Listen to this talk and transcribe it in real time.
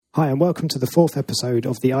Hi, and welcome to the fourth episode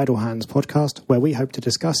of the Idle Hands podcast, where we hope to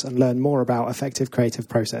discuss and learn more about effective creative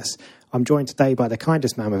process. I'm joined today by the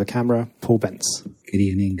kindest man with a camera, Paul Bence. Good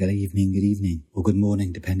evening, good evening, good evening. Or good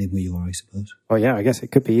morning, depending where you are, I suppose. Well, yeah, I guess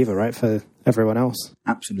it could be either, right, for everyone else.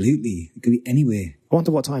 Absolutely. It could be anywhere. I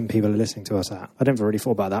wonder what time people are listening to us at. I never really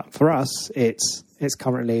thought about that. For us, it's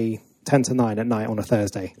currently 10 to 9 at night on a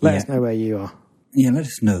Thursday. Let us know where you are. Yeah, let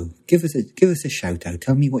us know. Give us a shout out.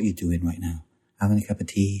 Tell me what you're doing right now. Having a cup of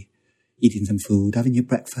tea, eating some food, having your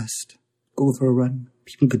breakfast, going for a run.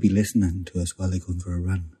 People could be listening to us while they're going for a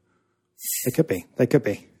run. They could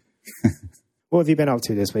be. What have you been up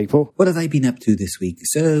to this week, Paul? What have I been up to this week?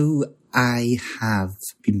 So I have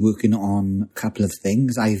been working on a couple of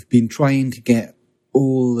things. I've been trying to get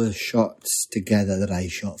all the shots together that I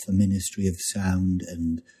shot for Ministry of Sound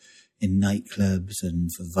and in nightclubs and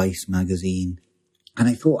for Vice magazine. And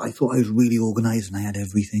I thought I was really organised and I had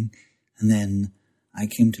everything. And then I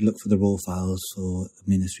came to look for the raw files for the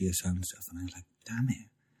Ministry of Sound stuff, and I was like, damn it,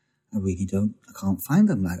 I can't find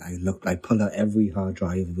them. Like, I pulled out every hard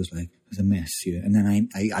drive, it was a mess here. And then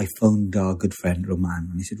I phoned our good friend Roman,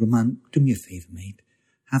 and I said, Roman, do me a favour, mate.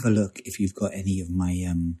 Have a look if you've got any of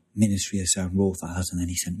my Ministry of Sound raw files. And then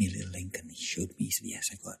he sent me a little link, and he showed me, he said, yes,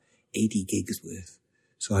 I've got 80 gigs worth.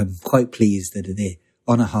 So I'm quite pleased that they're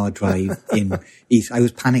on a hard drive in East. I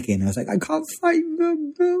was panicking. I was like, I can't find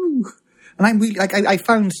them, no. And I'm really, I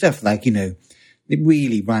found stuff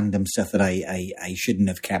really random stuff that I shouldn't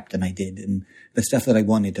have kept, and I did. And the stuff that I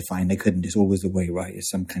wanted to find, I couldn't. It's always the way, right? It's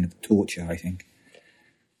some kind of torture, I think.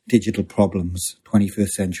 Digital problems, 21st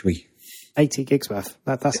century. 80 gigs worth.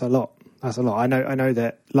 That's a lot. That's a lot. I know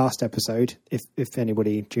that last episode, if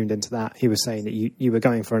anybody tuned into that, he was saying that you were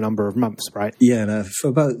going for a number of months, right? Yeah, for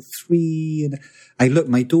about 3.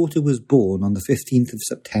 My daughter was born on the 15th of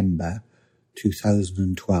September,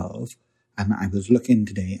 2012. And I was looking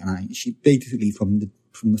today, and she basically from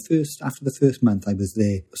after the first month I was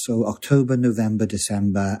there. So October, November,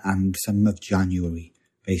 December, and some of January,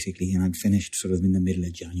 basically, and I'd finished sort of in the middle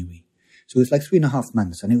of January. So it was like 3.5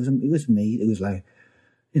 months, and it was me. It was like,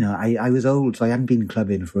 I was old, so I hadn't been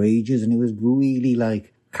clubbing for ages, and it was really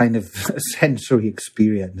like kind of a sensory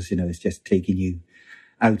experience. It's just taking you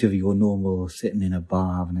out of your normal sitting in a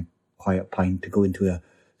bar having a quiet pint to go into a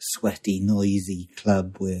sweaty, noisy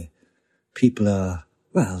club where people are,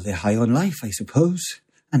 they're high on life, I suppose,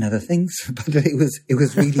 and other things. But it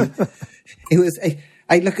was really,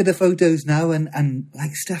 I look at the photos now and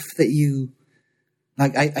like stuff that you,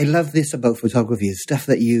 like, I love this about photography, is stuff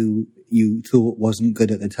that you thought wasn't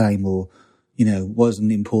good at the time or,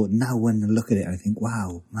 wasn't important. Now when I look at it, I think,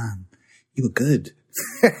 wow, man, you were good.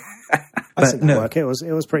 I think that work. It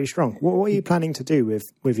was pretty strong. What are you planning to do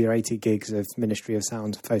with your 80 gigs of Ministry of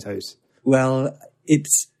Sound photos? Well,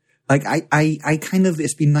 it's, like,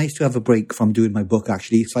 it's been nice to have a break from doing my book,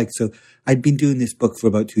 actually. It's like, so I'd been doing this book for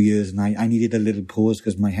about 2 years, and I needed a little pause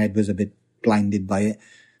because my head was a bit blinded by it.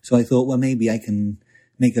 So I thought, well, maybe I can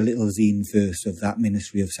make a little zine first of that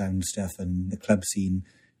Ministry of Sound stuff and the club scene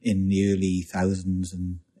in the early thousands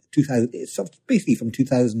and 2000. It's basically from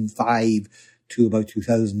 2005 to about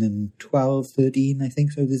 2012, 13, I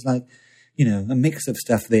think. So there's like, a mix of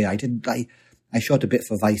stuff there. I shot a bit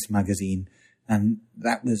for Vice magazine. And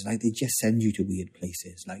that was like, they just send you to weird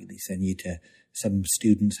places. Like they send you to some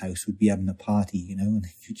student's house who'd be having a party, and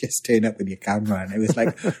you just turn up with your camera, and it was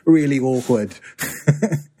like really awkward.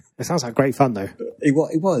 It sounds like great fun though. It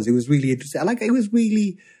was really interesting.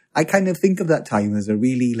 I kind of think of that time as a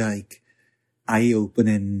really like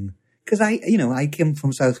eye-opening, because I came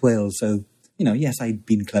from South Wales. So, yes, I'd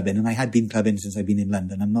been clubbing, and I had been clubbing since I've been in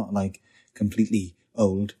London. I'm not like completely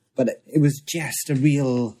old, but it was just a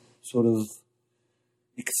real sort of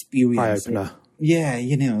experience. Eye-opener. Yeah,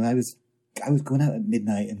 I was going out at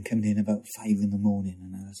midnight and coming in about 5 in the morning,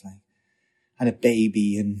 and I was like, had a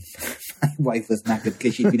baby, and my wife was knackered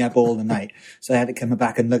because she'd been up all the night, so I had to come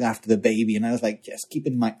back and look after the baby, and I was like just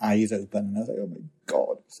keeping my eyes open, and I was like, oh my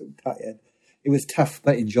God, I'm so tired. It was tough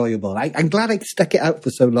but enjoyable. I'm glad I stuck it out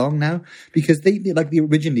for so long now, because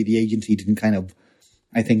originally the agency didn't kind of,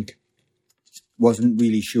 I think, wasn't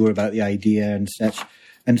really sure about the idea and such,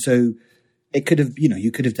 and so it could have,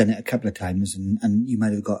 you could have done it a couple of times, and you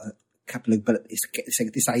might have got a couple of, but it's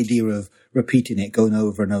like this idea of repeating it, going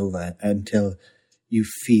over and over until you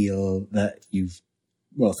feel that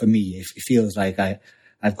for me, it feels like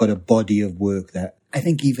I've got a body of work that I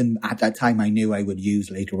think even at that time I knew I would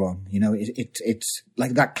use later on. It's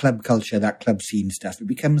like that club culture, that club scene stuff. It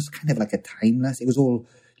becomes kind of like a timeless. It was all,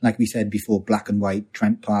 like we said before, black and white,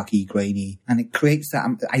 Trent Parky, grainy. And it creates that,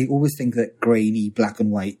 I always think that grainy, black and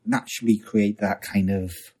white naturally create that kind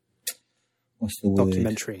of, what's the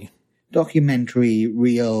word? Documentary,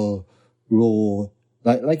 real, raw.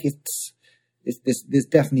 Like there's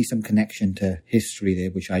definitely some connection to history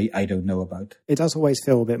there, which I don't know about. It does always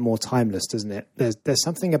feel a bit more timeless, doesn't it? There's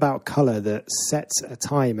something about colour that sets a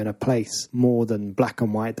time and a place more than black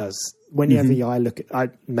and white does. Whenever I look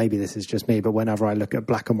at, maybe this is just me, but whenever I look at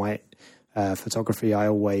black and white photography,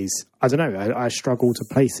 I struggle to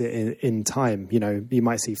place it in time. You know, you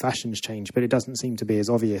might see fashions change, but it doesn't seem to be as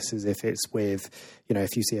obvious as if it's with, you know,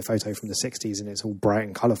 if you see a photo from the 60s and it's all bright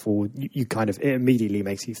and colourful, you kind of, it immediately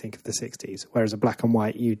makes you think of the 60s. Whereas a black and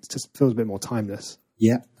white, you just feels a bit more timeless.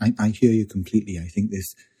 Yeah, I hear you completely.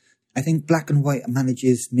 I think black and white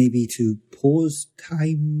manages maybe to pause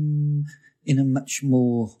time in a much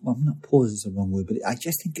more, well, not pause is the wrong word, but I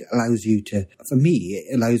just think it allows you to, for me,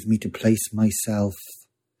 it allows me to place myself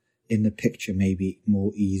in the picture maybe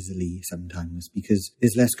more easily sometimes, because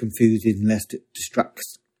there's less confusing, less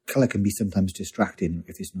distracts. Colour can be sometimes distracting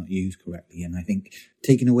if it's not used correctly. And I think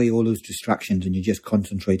taking away all those distractions and you're just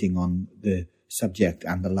concentrating on the subject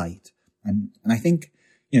and the light. And I think,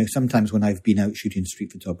 you know, sometimes when I've been out shooting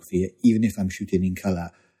street photography, even if I'm shooting in colour,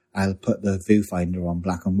 I'll put the viewfinder on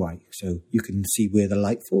black and white so you can see where the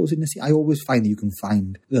light falls in the scene. I always find that you can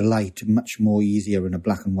find the light much more easier in a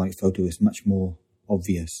black and white photo. It's much more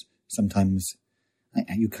obvious. Sometimes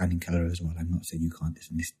you can in colour as well. I'm not saying you can't.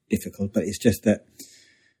 It's difficult, but it's just that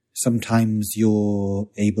sometimes you're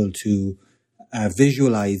able to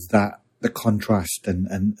visualise that the contrast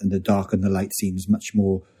and the dark and the light scenes much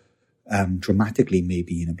more dramatically,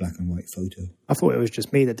 maybe in a black and white photo. I thought it was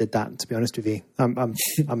just me that did that, to be honest with you.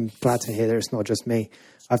 I'm glad to hear that it's not just me.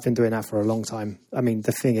 I've been doing that for a long time. I mean,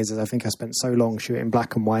 the thing is I think I spent so long shooting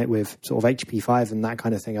black and white with sort of HP5 and that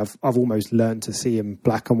kind of thing. I've almost learned to see in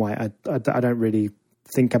black and white. I don't really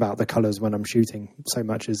think about the colours when I'm shooting so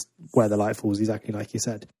much as where the light falls, exactly like you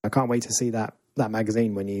said. I can't wait to see that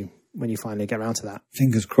magazine when you finally get around to that.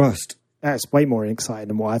 Fingers crossed. Yeah, it's way more exciting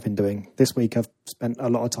than what I've been doing. This week I've spent a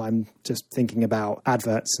lot of time just thinking about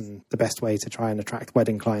adverts and the best way to try and attract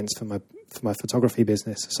wedding clients for my photography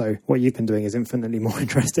business. So what you've been doing is infinitely more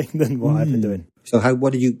interesting than what I've been doing. So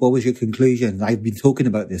what was your conclusion? I've been talking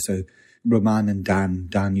about this. So Roman and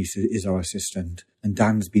Dan is our assistant, and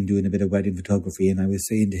Dan's been doing a bit of wedding photography, and I was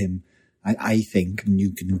saying to him, I think, and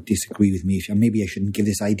you can disagree with me, maybe I shouldn't give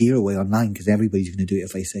this idea away online because everybody's going to do it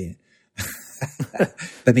if I say it.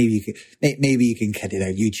 But maybe you can cut it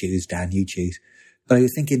out. You choose, Dan. You choose. But I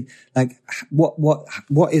was thinking, like,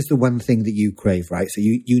 what is the one thing that you crave, right? So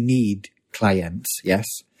you need clients, yes,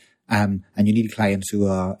 and you need clients who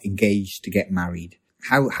are engaged to get married.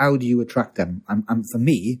 How do you attract them? For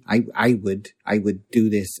me, I would do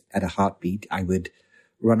this at a heartbeat. I would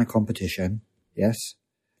run a competition, yes,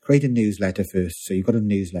 create a newsletter first. So you've got a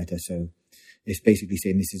newsletter, so it's basically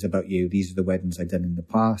saying this is about you. These are the weddings I've done in the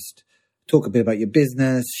past. Talk a bit about your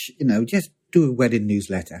business, you know, just do a wedding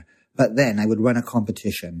newsletter. But then I would run a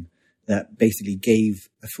competition that basically gave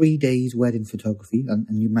a 3 days wedding photography.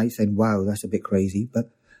 And you might say, wow, that's a bit crazy.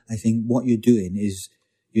 But I think what you're doing is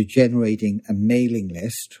you're generating a mailing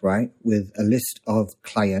list, right, with a list of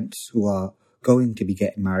clients who are going to be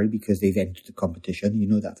getting married because they've entered the competition. You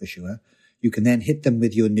know that for sure. You can then hit them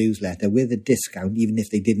with your newsletter with a discount, even if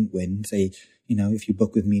they didn't win. Say, you know, if you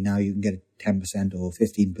book with me now, you can get 10% or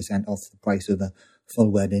 15% off the price of the full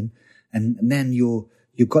wedding. And then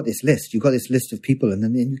you've got this list. You've got this list of people, and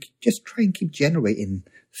then you just try and keep generating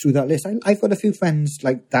through that list. I've got a few friends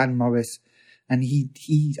like Dan Morris, and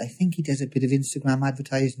I think he does a bit of Instagram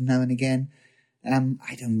advertising now and again.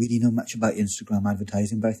 I don't really know much about Instagram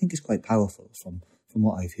advertising, but I think it's quite powerful from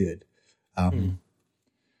what I've heard.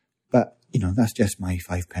 But, you know, that's just my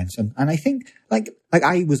 5 pence. And I think, like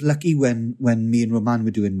I was lucky when me and Roman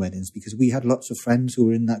were doing weddings, because we had lots of friends who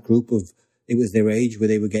were in that group of, it was their age where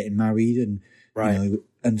they were getting married. And, right. You know,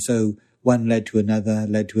 and so one led to another,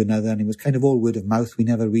 and it was kind of all word of mouth. We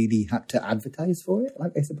never really had to advertise for it,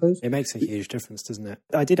 like, I suppose. It makes a huge difference, doesn't it?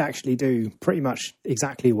 I did actually do pretty much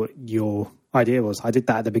exactly what your idea was. I did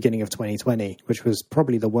that at the beginning of 2020, which was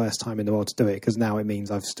probably the worst time in the world to do it, because now it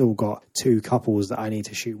means I've still got 2 couples that I need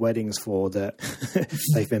to shoot weddings for that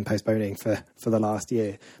they've been postponing for the last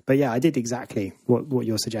year. But yeah, I did exactly what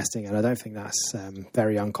you're suggesting, and I don't think that's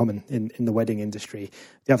very uncommon in the wedding industry.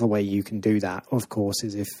 The other way you can do that, of course,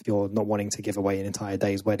 is if you're not wanting to give away an entire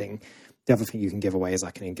day's wedding. The other thing you can give away is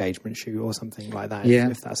like an engagement shoot or something like that,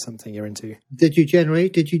 if that's something you're into. What did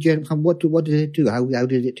it do? How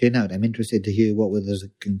did it turn out? I'm interested to hear what was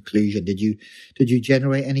the conclusion. Did you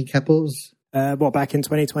generate any couples? Back in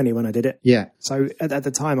 2020 when I did it? Yeah. So at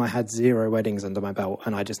the time I had 0 weddings under my belt,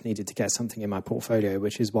 and I just needed to get something in my portfolio,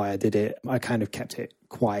 which is why I did it. I kind of kept it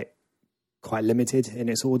quite quite limited in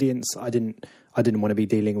its audience. I didn't want to be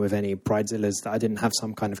dealing with any bridezillas that I didn't have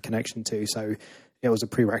some kind of connection to. So it was a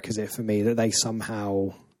prerequisite for me that they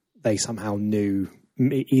somehow knew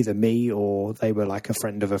either me, or they were like a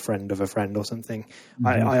friend of a friend of a friend or something.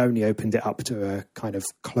 Mm-hmm. I only opened it up to a kind of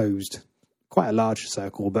closed, quite a large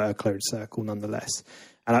circle, but a closed circle nonetheless.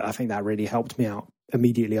 And I think that really helped me out.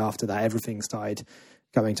 Immediately after that, everything started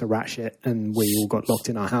going to rat shit and we all got locked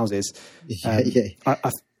in our houses.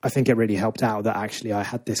 I think it really helped out that actually I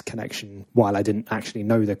had this connection. While I didn't actually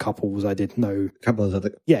know the couples, I did know couples of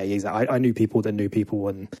it. Yeah, exactly. I knew people that knew people,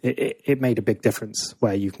 and it made a big difference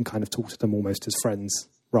where you can kind of talk to them almost as friends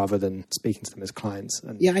rather than speaking to them as clients.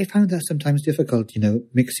 And I found that sometimes difficult,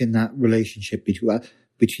 mixing that relationship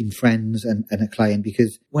between friends and a client,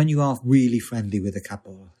 because when you are really friendly with a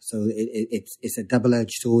couple, so it's a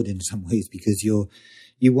double-edged sword in some ways, because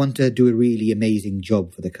you want to do a really amazing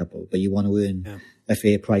job for the couple, but you want to earn a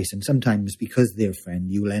fair price. And sometimes because they're a friend,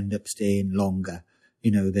 you'll end up staying longer,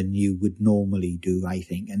 than you would normally do, I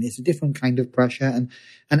think. And it's a different kind of pressure.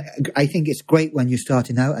 And I think it's great when you're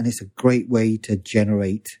starting out, and it's a great way to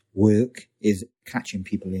generate work, is catching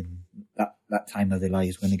people in that time of their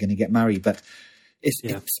lives when they're going to get married. But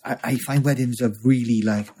I find weddings are really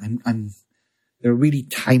they're really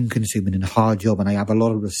time consuming and a hard job. And I have a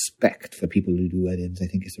lot of respect for people who do weddings. I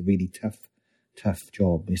think it's a really tough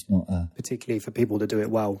job. It's not particularly for people to do it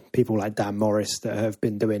well. People like Dan Morris that have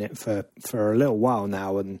been doing it for a little while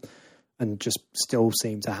now and just still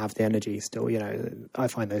seem to have the energy still. I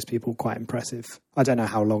find those people quite impressive. I don't know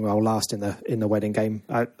how long I'll last in the wedding game.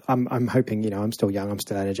 I'm hoping, I'm still young, I'm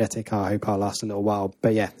still energetic. I hope I'll last a little while.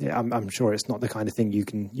 But I'm sure it's not the kind of thing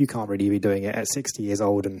you can't really be doing it at 60 years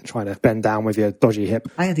old and trying to bend down with your dodgy hip.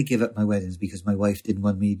 I had to give up my weddings because my wife didn't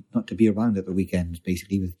want me not to be around at the weekends,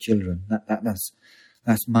 basically, with children.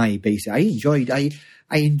 That's my basic. I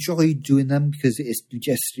enjoyed doing them because it's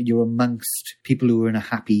just, you're amongst people who are in a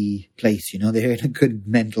happy place, they're in a good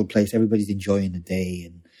mental place. Everybody's enjoying the day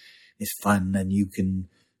and it's fun, and you can,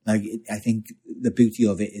 I think the beauty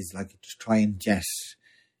of it is just try and just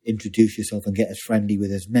introduce yourself and get as friendly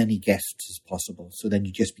with as many guests as possible. So then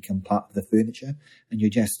you just become part of the furniture and you're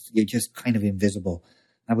just kind of invisible.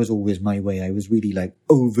 That was always my way. I was really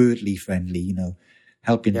overtly friendly,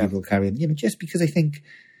 helping people carry on, just because I think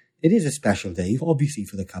it is a special day, obviously,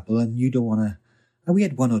 for the couple, and you don't want to. We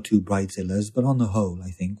had one or two bridezillas, but on the whole, I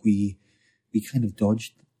think we kind of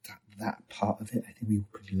dodged that part of it. I think we were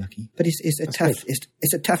pretty lucky. But it's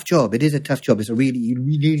a tough job. It is a tough job. It's you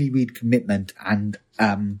really need commitment and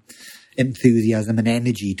enthusiasm and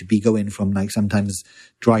energy to be going from sometimes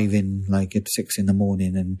driving at 6 a.m.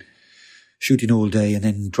 and shooting all day, and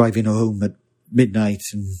then driving home at midnight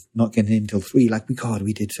and not getting in until 3.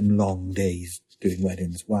 We did some long days doing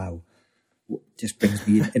weddings. Wow. Just brings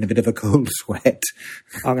me in a bit of a cold sweat.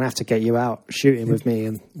 I'm going to have to get you out shooting with me,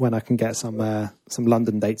 and when I can get some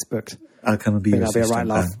London dates booked. I'll come and be your assistant. That'll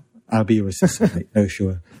be a right laugh. I'll be your assistant, mate. No,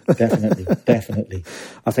 sure. Definitely.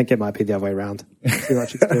 I think it might be the other way around. Too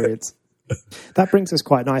much experience. That brings us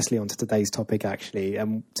quite nicely onto today's topic, actually.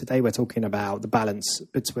 Today we're talking about the balance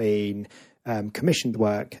between commissioned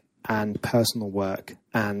work and personal work,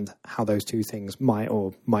 and how those two things might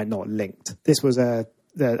or might not linked. This was a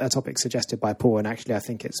topic suggested by Paul, and actually I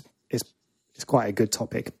think it's quite a good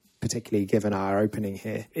topic, particularly given our opening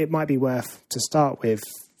here. It might be worth to start with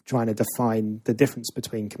trying to define the difference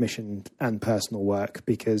between commissioned and personal work,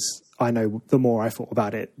 because I know the more I thought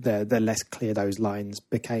about it, the less clear those lines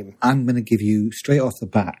became. I'm going to give you straight off the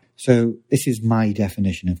bat. So this is my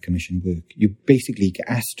definition of commissioned work. You basically get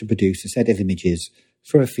asked to produce a set of images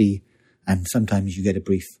for a fee, and sometimes you get a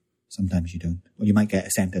brief, sometimes you don't. Or you might get a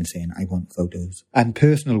sentence saying, I want photos. And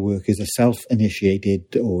personal work is a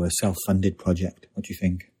self-initiated or a self-funded project. What do you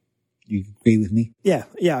think? You agree with me? Yeah,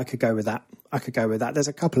 I could go with that. There's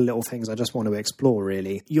a couple of little things I just want to explore,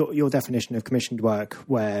 really. Your definition of commissioned work,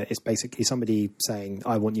 where it's basically somebody saying,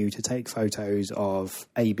 I want you to take photos of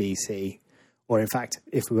ABC. Or in fact,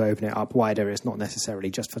 if we open it up wider, it's not necessarily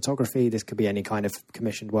just photography. This could be any kind of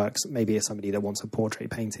commissioned works. Maybe it's somebody that wants a portrait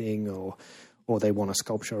painting, or they want a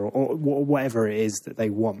sculpture, or whatever it is that they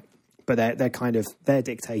want. But they're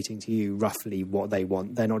dictating to you roughly what they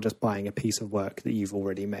want. They're not just buying a piece of work that you've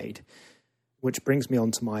already made. Which brings me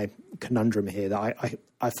on to my conundrum here that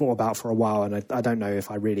I thought about for a while, and I don't know if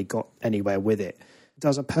I really got anywhere with it.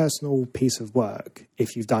 Does a personal piece of work,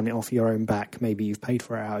 if you've done it off your own back, maybe you've paid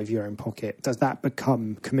for it out of your own pocket, does that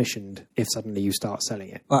become commissioned if suddenly you start selling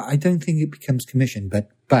it? Well, I don't think it becomes commissioned,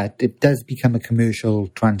 but it does become a commercial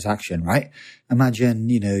transaction, right? Imagine,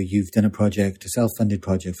 you've done a self-funded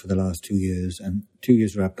project for the last 2 years, and 2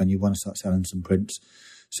 years are up and you want to start selling some prints.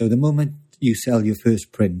 So the moment you sell your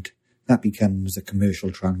first print, that becomes a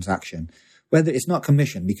commercial transaction. Whether it's not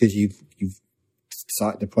commission because you've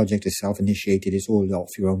started the project is self-initiated, it's all off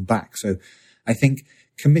your own back. So I think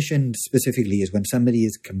commissioned specifically is when somebody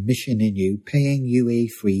is commissioning you, paying you a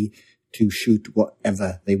fee to shoot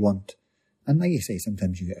whatever they want. And like you say,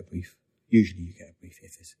 sometimes you get a brief. Usually you get a brief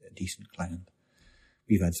if it's a decent client.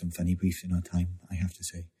 We've had some funny briefs in our time, I have to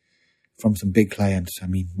say. From some big clients, I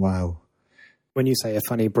mean, wow. When you say a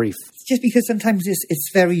funny brief, just because sometimes it's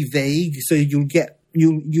very vague, so you'll get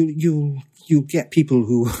people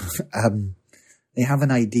who they have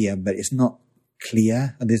an idea, but it's not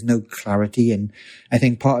clear and there's no clarity. And I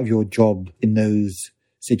think part of your job in those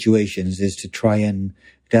situations is to try and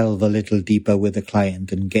delve a little deeper with the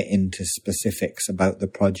client and get into specifics about the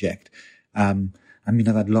project. I mean,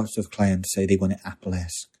 I've had lots of clients say they want it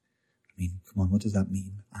Apple-esque. I mean, come on, what does that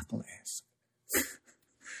mean? Apple-esque.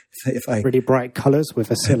 If I really bright colours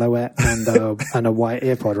with a silhouette and a white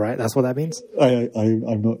earpod, right? That's what that means?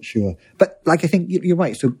 I'm not sure. But like, I think you're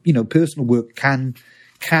right. So, personal work can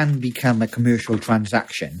become a commercial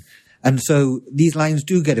transaction. And so these lines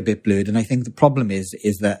do get a bit blurred. And I think the problem is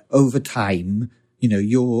that over time,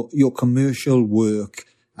 your commercial work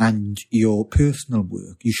and your personal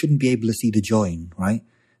work, you shouldn't be able to see the join, right?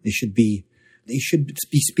 They should be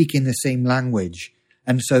speaking the same language.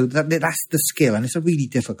 And so that's the skill, and it's a really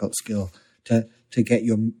difficult skill to get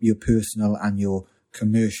your personal and your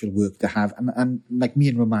commercial work to have. And like me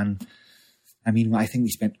and Roman, I mean, I think we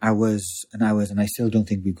spent hours and hours, and I still don't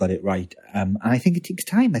think we've got it right. And I think it takes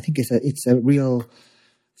time. I think it's a real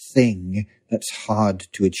thing that's hard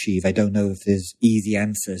to achieve. I don't know if there's easy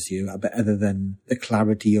answers here, but other than the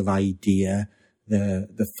clarity of idea,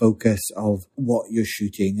 the focus of what you're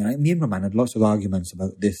shooting. And me and Roman had lots of arguments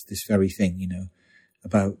about this very thing,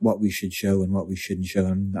 about what we should show and what we shouldn't show.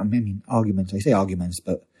 And I mean, arguments, I say arguments,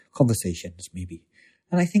 but conversations maybe.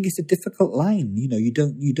 And I think it's a difficult line. You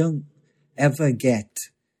don't ever get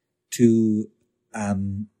to,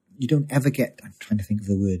 I'm trying to think of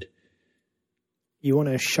the word. You want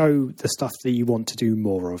to show the stuff that you want to do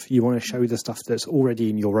more of. You want to show the stuff that's already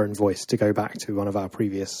in your own voice, to go back to one of our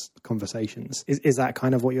previous conversations. Is that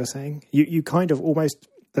kind of what you're saying? You kind of almost...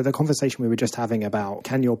 The conversation we were just having about,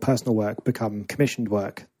 can your personal work become commissioned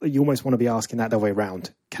work? You almost want to be asking that the other way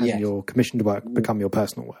around. Can your commissioned work become your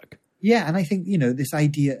personal work? Yeah, and I think, this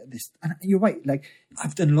idea, and you're right, like,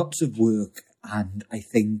 I've done lots of work, and I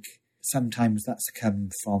think sometimes that's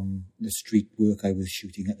come from the street work I was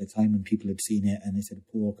shooting at the time, and people had seen it, and they said,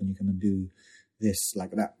 Paul, can you come and do this,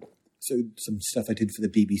 like that? So some stuff I did for the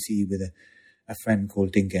BBC with a friend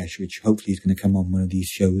called Dinkesh, which hopefully is going to come on one of these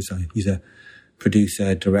shows. He's a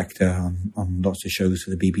producer, director on lots of shows for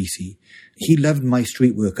the BBC. He loved my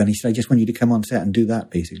street work, and he said, I just want you to come on set and do that,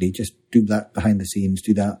 basically. Just do that behind the scenes,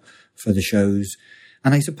 do that for the shows.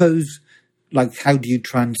 And I suppose, like, how do you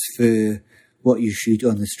transfer what you shoot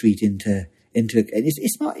on the street into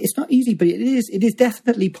it's not easy, but it is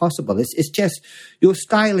definitely possible. It's just, your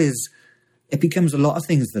style it becomes a lot of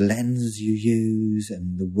things, the lens you use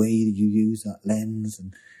and the way you use that lens.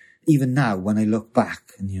 And even now, when I look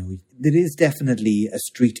back, and there is definitely a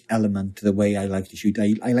street element to the way I like to shoot.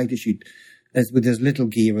 I like to shoot with as little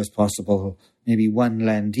gear as possible. Maybe one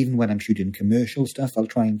lens. Even when I'm shooting commercial stuff, I'll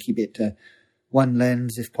try and keep it to one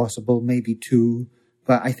lens if possible, maybe two.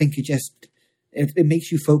 But I think it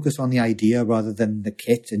makes you focus on the idea rather than the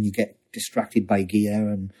kit, and you get distracted by gear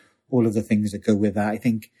and all of the things that go with that. I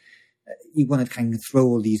think you want to kind of throw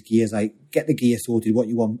all these gears, like get the gear sorted, what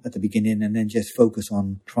you want at the beginning, and then just focus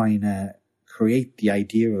on trying to create the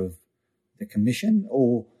idea of the commission.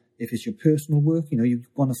 Or if it's your personal work, you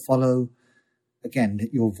want to follow, again,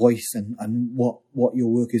 your voice and what your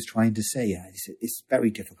work is trying to say. It's very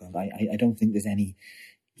difficult. I don't think there's any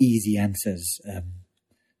easy answers,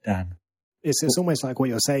 Dan. It's almost like what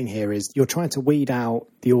you're saying here is you're trying to weed out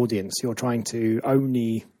the audience. You're trying to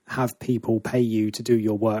only have people pay you to do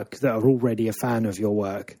your work that are already a fan of your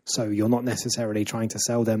work. So you're not necessarily trying to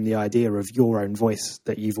sell them the idea of your own voice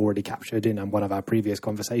that you've already captured in one of our previous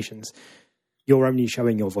conversations. You're only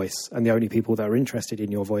showing your voice, and the only people that are interested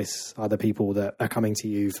in your voice are the people that are coming to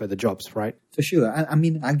you for the jobs, right? For sure. I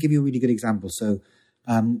mean, I'll give you a really good example. So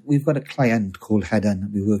we've got a client called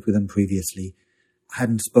Hedden. We worked with them previously. I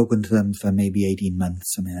hadn't spoken to them for maybe 18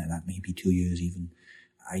 months, something like that, maybe 2 years even.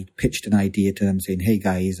 I pitched an idea to them saying, hey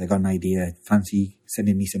guys, I got an idea. Fancy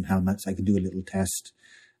sending me some helmets? I can do a little test.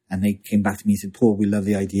 And they came back to me and said, Paul, we love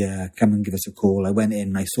the idea. Come and give us a call. I went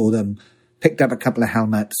in, I saw them, picked up a couple of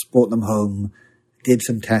helmets, brought them home, did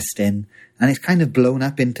some testing, and it's kind of blown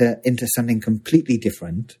up into something completely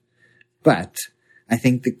different. But I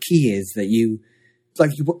think the key is that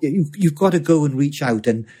like you've got to go and reach out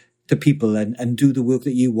and to people and do the work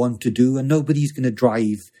that you want to do, and nobody's going to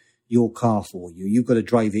drive your car for you. You've got to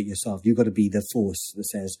drive it yourself. You've got to be the force that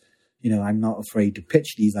says, I'm not afraid to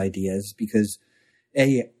pitch these ideas because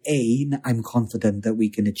I'm confident that we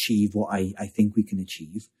can achieve what I think we can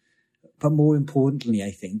achieve. But more importantly,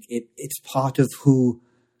 I think it's part of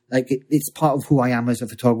it's part of who I am as a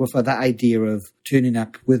photographer. That idea of turning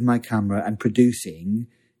up with my camera and producing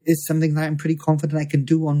is something that I'm pretty confident I can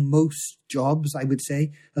do on most jobs, I would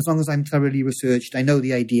say, as long as I'm thoroughly researched. I know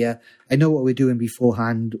the idea. I know what we're doing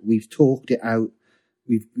beforehand. We've talked it out.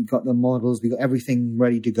 We've got the models. We've got everything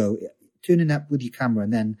ready to go. Turning up with your camera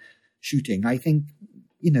and then shooting, I think,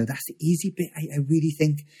 that's the easy bit. I really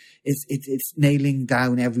think it's nailing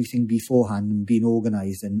down everything beforehand and being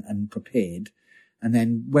organized and prepared. And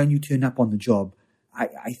then when you turn up on the job,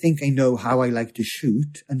 I think I know how I like to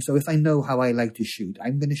shoot. And so if I know how I like to shoot,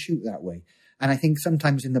 I'm going to shoot that way. And I think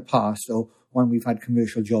sometimes in the past, or when we've had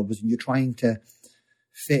commercial jobs and you're trying to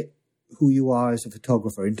fit who you are as a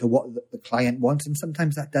photographer into what the client wants, and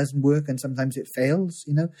sometimes that doesn't work and sometimes it fails,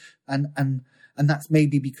 and that's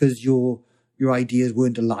maybe because your ideas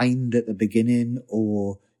weren't aligned at the beginning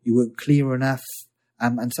or you weren't clear enough.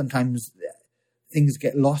 And sometimes things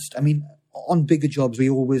get lost. I mean, on bigger jobs, we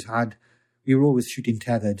were always shooting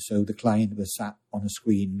tethered, so the client was sat on a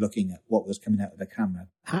screen looking at what was coming out of the camera.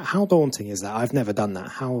 How daunting is that? I've never done that.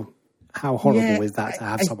 How horrible is that to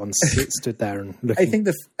have someone stood there and looking? I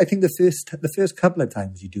think the first couple of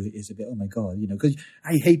times you do it is a bit, oh my God, because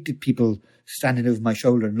I hated people standing over my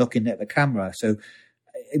shoulder and looking at the camera. So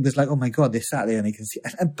it was like, oh my God, they sat there and they can see.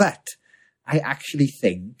 But I actually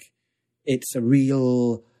think it's a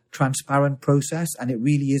real transparent process, and it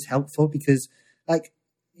really is helpful because,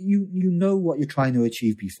 you know what you're trying to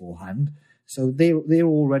achieve beforehand, so they're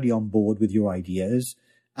already on board with your ideas,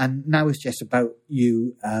 and now it's just about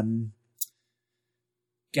you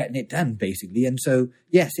getting it done, basically. And so,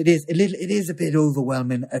 yes, it is a bit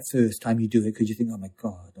overwhelming at first time you do it because you think, oh my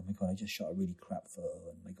God, I just shot a really crap photo,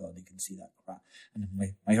 and my God, they can see that crap, and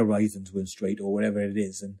my horizons weren't straight or whatever it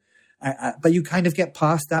is, and but you kind of get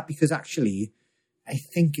past that because actually, I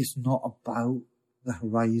think it's not about the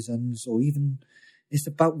horizons or even. It's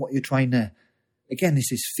about what you're trying to, again,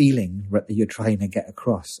 this is feeling that you're trying to get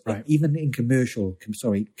across. Right. Even in commission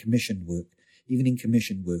work,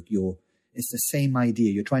 it's the same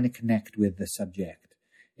idea. You're trying to connect with the subject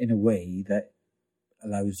in a way that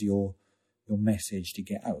allows your message to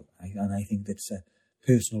get out. And I think that's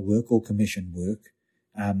personal work or commission work.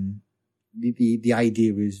 The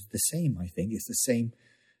idea is the same, I think. It's the same.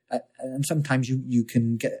 And sometimes you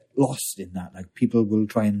can get lost in that. Like people will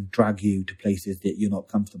try and drag you to places that you're not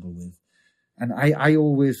comfortable with. And I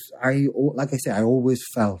always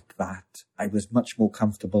felt that I was much more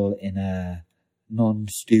comfortable in a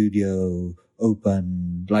non-studio,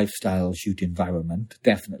 open lifestyle shoot environment.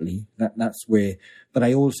 Definitely, that's where. But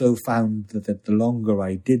I also found that the longer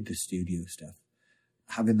I did the studio stuff,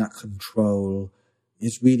 having that control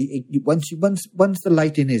is really once the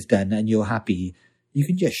lighting is done and you're happy. You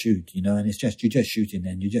can just shoot, and it's just, you're just shooting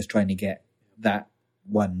and you're just trying to get that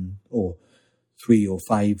 1 or 3 or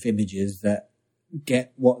 5 images that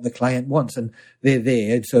get what the client wants, and they're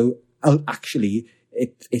there. And so actually,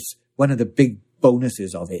 it's one of the big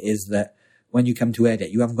bonuses of it is that when you come to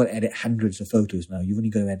edit, you haven't got to edit hundreds of photos now. You've only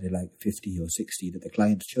got to edit like 50 or 60 that the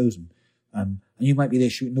client's chosen. And you might be there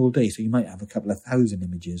shooting all day, so you might have a couple of thousand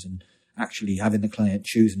images, and actually having the client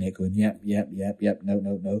choosing it, going, yep,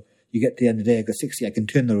 no. You get to the end of the day, I've got 60, I can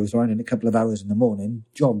turn those around in a couple of hours in the morning,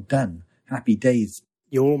 job done, happy days.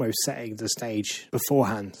 You're almost setting the stage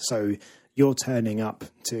beforehand. So you're turning up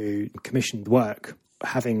to commissioned work,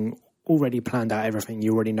 having already planned out everything,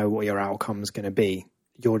 you already know what your outcome's going to be.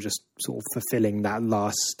 You're just sort of fulfilling that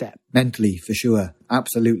last step. Mentally, for sure.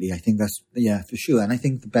 Absolutely. I think that's, for sure. And I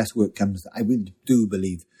think the best work comes, I really do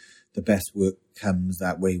believe the best work comes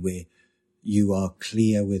that way, where you are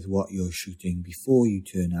clear with what you're shooting before you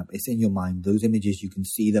turn up. It's in your mind. Those images, you can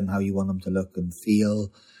see them how you want them to look and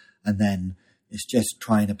feel. And then it's just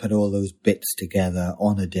trying to put all those bits together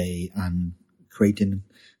on a day and creating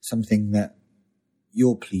something that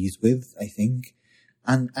you're pleased with, I think.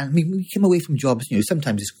 And I mean, we come away from jobs,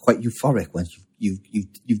 sometimes it's quite euphoric once you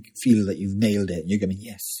feel that you've nailed it and you're going,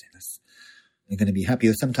 yes, you're going to be happy.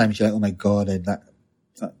 Or sometimes you're like, oh my God, that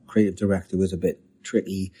creative director was a bit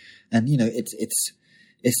tricky. And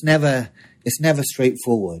it's never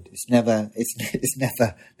straightforward. It's never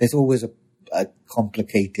there's always a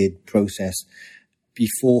complicated process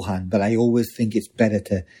beforehand, but I always think it's better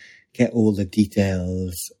to get all the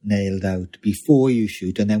details nailed out before you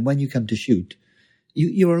shoot, and then when you come to shoot,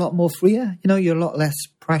 you're a lot more freer. You're a lot less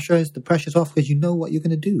pressure. The pressure's off because you know what you're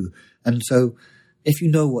going to do. And so if you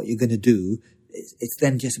know what you're going to do, it's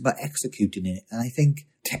then just about executing it. And I think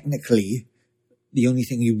technically the only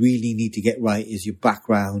thing you really need to get right is your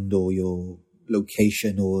background or your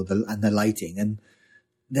location and the lighting. And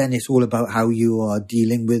then it's all about how you are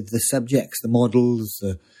dealing with the subjects, the models,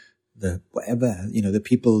 the whatever, the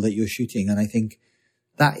people that you're shooting. And I think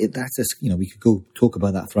that's we could go talk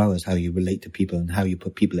about that for hours, how you relate to people and how you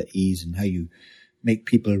put people at ease and how you make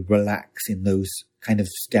people relax in those kind of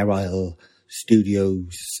sterile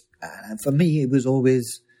studios. And for me,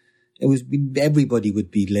 everybody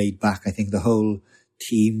would be laid back. I think the whole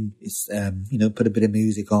team is, put a bit of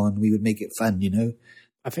music on. We would make it fun,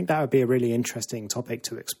 I think that would be a really interesting topic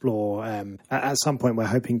to explore. At some point, we're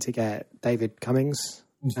hoping to get David Cummings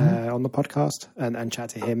on the podcast and chat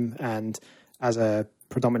to him. And as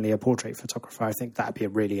predominantly a portrait photographer, I think that'd be a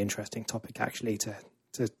really interesting topic actually to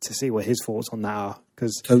see what his thoughts on that are.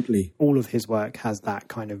 Because totally, all of his work has that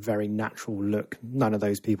kind of very natural look. None of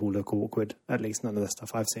those people look awkward, at least none of the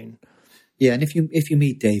stuff I've seen. Yeah, and if you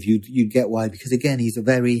meet Dave, you'd get why, because again, he's a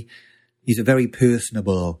very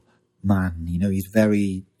personable man. He's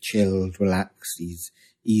very chilled, relaxed. He's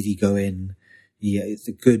easygoing. He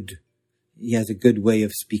has a good way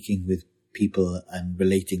of speaking with people and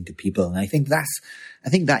relating to people. And I think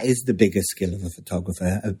that is the biggest skill of a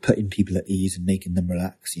photographer, of putting people at ease and making them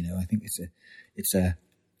relax. I think it's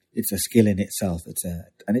a skill in itself.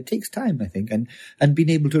 And it takes time, I think, and being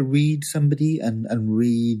able to read somebody and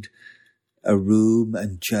read a room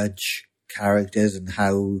and judge characters and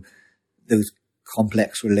how those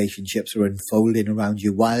complex relationships are unfolding around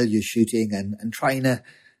you while you're shooting and trying to,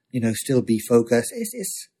 still be focused.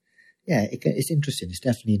 It's interesting. It's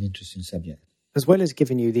definitely an interesting subject. As well as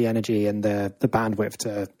giving you the energy and the bandwidth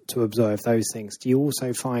to observe those things, do you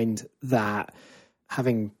also find that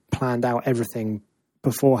having planned out everything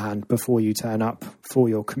beforehand, before you turn up for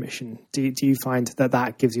your commission, do you find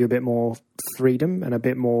that gives you a bit more freedom and a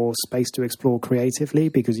bit more space to explore creatively,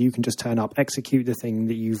 because you can just turn up, execute the thing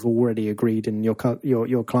that you've already agreed and your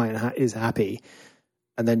client is happy,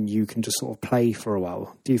 and then you can just sort of play for a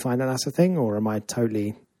while? Do you find that that's a thing, or am I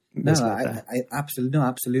totally misled there?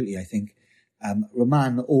 Absolutely. I think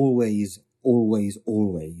Roman always,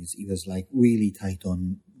 he was like really tight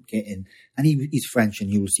on getting, and he's French, and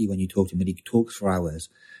you will see when you talk to him, but he talks for hours.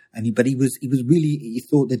 But he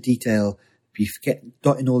thought the detail,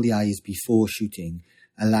 dotting all the I's before shooting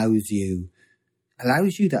allows you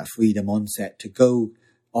that freedom on set to go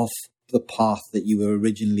off the path that you were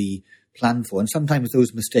originally planned for. And sometimes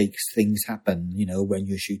those things happen, when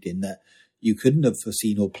you're shooting, that you couldn't have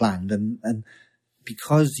foreseen or planned. And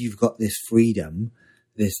because you've got this freedom,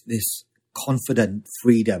 this confident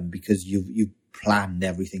freedom, because you've planned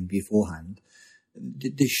everything beforehand,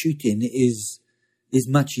 the shooting is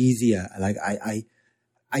much easier. Like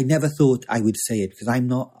I never thought I would say it, because I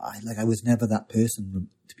was never that person,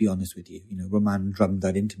 to be honest with you. Roman drummed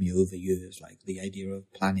that into me over years, like the idea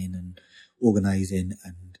of planning and organizing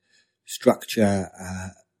and structure.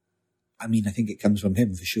 I think it comes from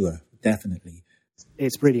him for sure, definitely.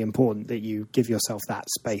 It's really important that you give yourself that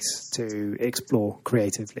space to explore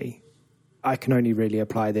creatively. I can only really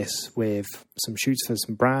apply this with some shoots for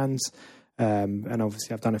some brands. And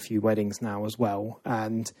obviously I've done a few weddings now as well.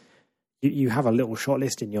 And you have a little shot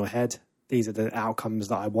list in your head. These are the outcomes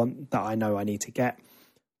that I want, that I know I need to get.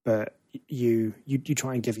 But you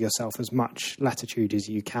try and give yourself as much latitude as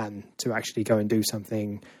you can to actually go and do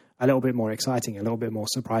something a little bit more exciting, a little bit more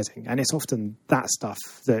surprising. And it's often that stuff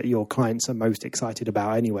that your clients are most excited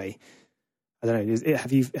about anyway. I don't know.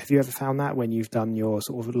 Have you ever found that when you've done your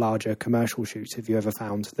sort of larger commercial shoots? Have you ever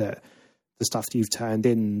found that the stuff that you've turned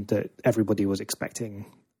in that everybody was expecting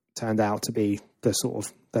turned out to be the sort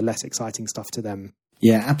of the less exciting stuff to them?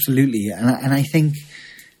 Yeah, absolutely. And I think,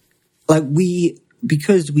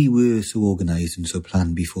 because we were so organised and so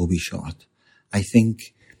planned before we shot, I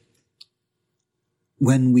think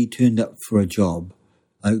when we turned up for a job,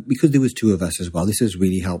 because there was two of us as well, this is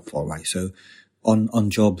really helpful, right? So on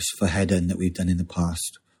jobs for Head-In that we've done in the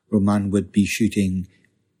past, Roman would be shooting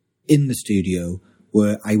in the studio,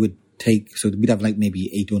 where I would so we'd have maybe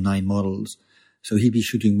 8 or 9 models. So he'd be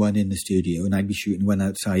shooting one in the studio and I'd be shooting one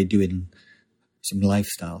outside doing some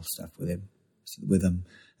lifestyle stuff with him.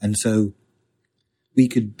 And so we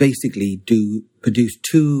could basically produce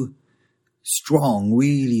 2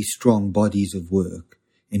 really strong bodies of work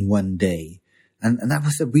in one day. And that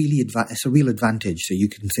was it's a real advantage. So you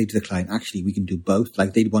can say to the client, actually, we can do both.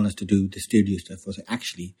 Like they'd want us to do the studio stuff. I'll say,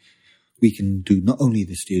 actually, we can do not only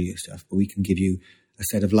the studio stuff, but we can give you a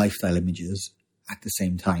set of lifestyle images at the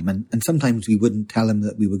same time. And sometimes we wouldn't tell them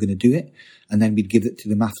that we were going to do it, and then we'd give it to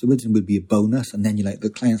them afterwards and it would be a bonus. And then you're like, the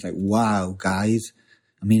client's like, wow, guys,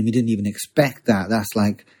 I mean, we didn't even expect that. That's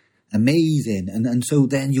like amazing. And so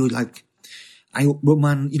then you're like,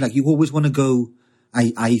 Roman, you always want to go,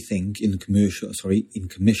 I think in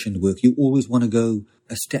commissioned work, you always want to go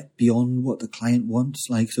a step beyond what the client wants.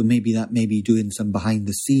 Like, so maybe that may be doing some behind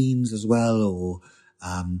the scenes as well, or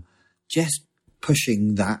just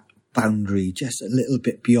pushing that boundary just a little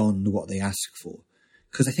bit beyond what they ask for.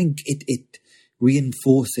 Because I think it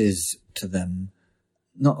reinforces to them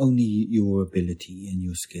not only your ability and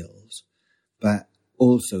your skills, but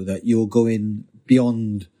also that you're going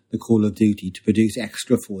beyond the call of duty to produce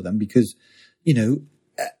extra for them, because, and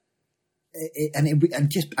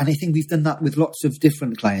I think we've done that with lots of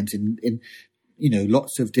different clients in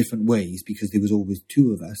lots of different ways, because there was always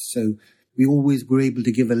two of us. So we always were able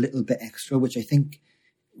to give a little bit extra, which I think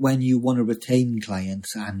when you want to retain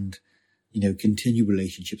clients and, continue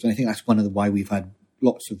relationships, and I think that's one of why we've had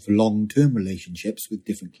lots of long-term relationships with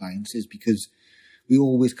different clients, is because we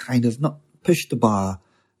always kind of not push the bar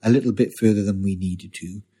a little bit further than we needed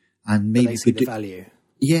to. And maybe they see the value.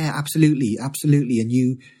 Yeah, absolutely. And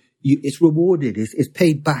you it's rewarded, it's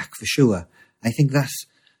paid back for sure. I think that's,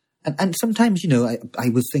 and sometimes, I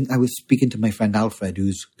was speaking to my friend Alfred,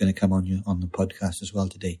 who's going to come on the podcast as well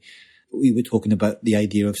today. We were talking about the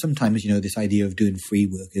idea of sometimes, this idea of doing free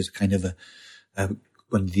work is kind of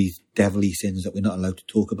one of these devilly sins that we're not allowed to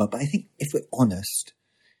talk about. But I think if we're honest,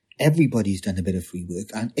 everybody's done a bit of free work.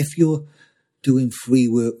 And if you're doing free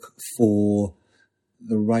work for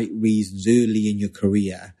the right reasons early in your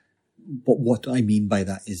career, but what I mean by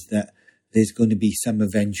that is that there's going to be some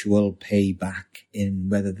eventual payback in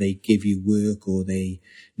whether they give you work or they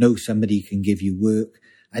know somebody can give you work.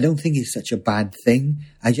 I don't think it's such a bad thing.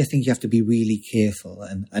 I just think you have to be really careful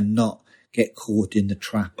and not get caught in the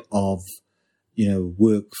trap of,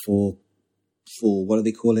 work for what do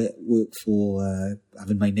they call it? Work for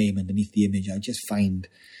having my name underneath the image. I just find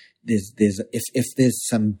if there's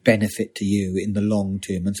some benefit to you in the long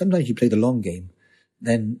term, and sometimes you play the long game,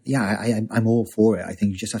 then I'm all for it. I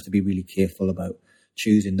think you just have to be really careful about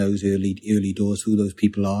choosing those early doors, who those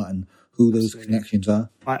people are and who those connections are.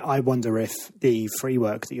 I wonder if the free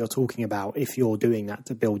work that you're talking about, if you're doing that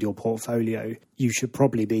to build your portfolio, you should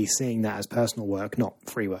probably be seeing that as personal work, not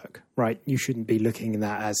free work, right? You shouldn't be looking at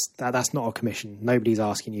that as that's not a commission. Nobody's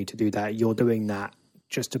asking you to do that. You're doing that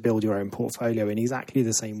just to build your own portfolio in exactly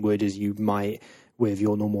the same wood as you might with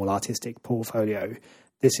your normal artistic portfolio.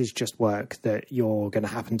 This is just work that you're going to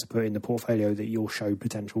happen to put in the portfolio that you'll show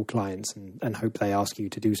potential clients and hope they ask you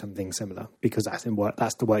to do something similar, because that's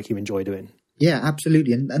the work you enjoy doing. Yeah,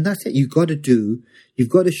 absolutely. And that's it. You've got to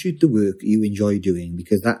shoot the work you enjoy doing,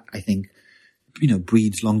 because that, I think,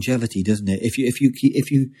 breeds longevity, doesn't it? If you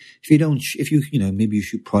maybe you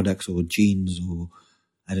shoot products or jeans or,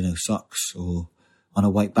 I don't know, socks or on a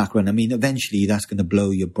white background, I mean, eventually that's going to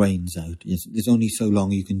blow your brains out. There's only so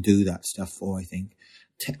long you can do that stuff for, I think.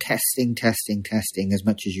 Testing as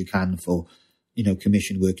much as you can for,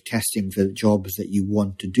 commission work, testing for jobs that you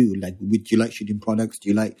want to do. Like, do you like shooting products? Do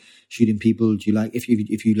you like shooting people? Do you like, if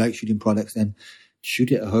you like shooting products, then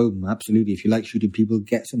shoot it at home. Absolutely. If you like shooting people,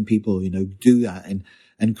 get some people, do that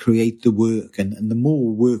and create the work. And the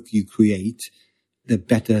more work you create, the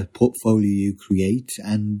better portfolio you create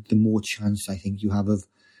and the more chance I think you have of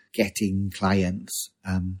getting clients.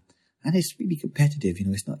 And it's really competitive.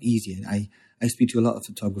 It's not easy. And I speak to a lot of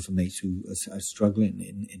photographer mates who are struggling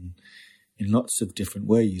in lots of different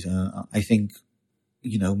ways. I think,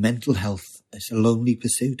 mental health is a lonely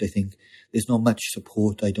pursuit. I think there's not much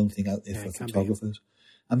support, I don't think, out there for photographers.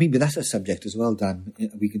 I mean, but that's a subject as well, Dan,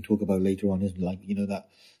 we can talk about later on, isn't it? Like, that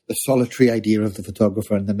the solitary idea of the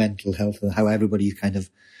photographer and the mental health and how everybody's kind of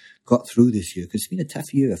got through this year. Because it's been a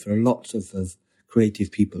tough year for lots of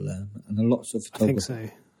creative people and lots of photographers. I think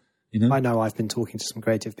so. I know I've been talking to some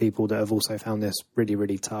creative people that have also found this really,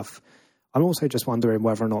 really tough. I'm also just wondering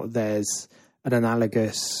whether or not there's an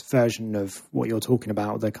analogous version of what you're talking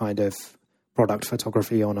about, the kind of product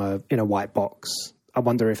photography in a white box. I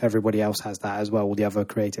wonder if everybody else has that as well, all the other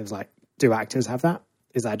creatives. Like, do actors have that?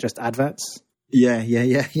 Is that just adverts? Yeah.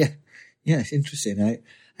 Yeah, it's interesting.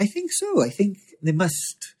 I think so. I think they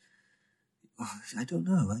must... I don't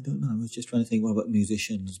know. I was just trying to think, what about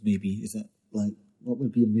musicians maybe? Is that like... What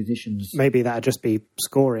would be a musician's... Maybe that'd just be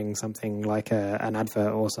scoring something like an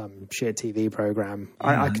advert or some shit TV program.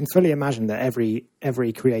 Yeah. I can fully imagine that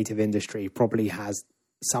every creative industry probably has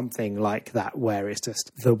something like that where it's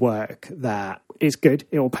just the work that is good,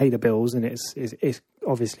 it will pay the bills, and it's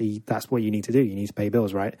obviously that's what you need to do. You need to pay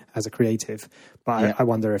bills, right, as a creative. But I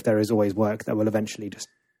wonder if there is always work that will eventually just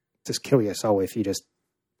kill your soul if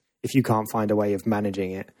you can't find a way of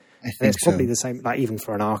managing it. I think it's probably the same, like even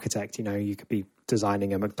for an architect, you could be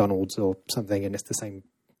designing a McDonald's or something, and it's the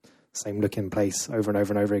same looking place over and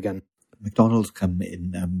over and over again. McDonald's come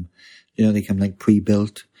in, they come like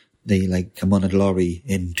pre-built. They like come on a lorry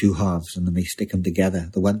in two halves, and then they stick them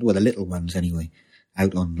together. The little ones anyway,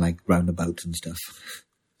 out on like roundabouts and stuff.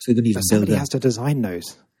 So they don't even build somebody them. has to design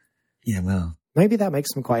those. Yeah, well, maybe that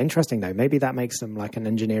makes them quite interesting, though. Maybe that makes them like an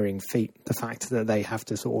engineering feat. The fact that they have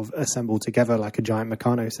to sort of assemble together like a giant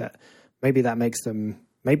Meccano set. Maybe that makes them.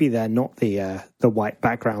 Maybe they're not the white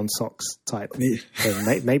background socks type.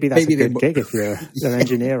 Maybe that's a good gig if you're an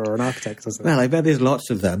engineer or an architect or something. Well, I bet there's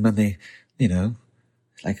lots of them, and they,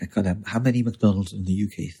 like how many McDonald's in the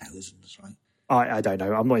UK? Thousands, right? I don't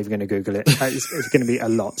know. I'm not even going to Google it. It's going to be a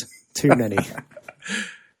lot. Too many.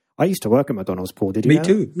 I used to work at McDonald's, Paul. Did you know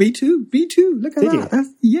that? Me too. Look at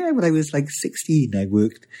that. Yeah, when I was like 16, I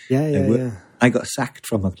worked. Yeah. I got sacked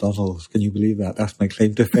from McDonald's. Can you believe that? That's my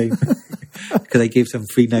claim to fame. Because I gave some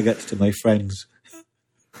free nuggets to my friends.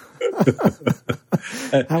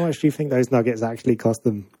 How much do you think those nuggets actually cost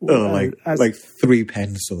them? Like 3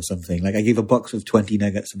 pence or something. Like I gave a box of 20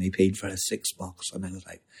 nuggets and they paid for a 6 box. And I was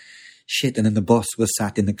like, shit. And then the boss was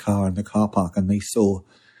sat in the car park, and they saw.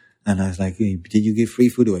 And I was like, hey, did you give free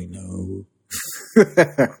food away? No.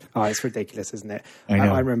 Oh, it's ridiculous, isn't it?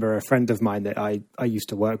 I remember a friend of mine that I used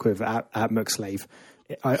to work with at McSlave.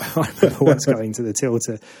 I remember once going to the till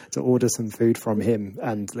to order some food from him,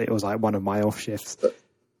 and it was like one of my off shifts.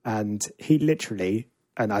 And he literally,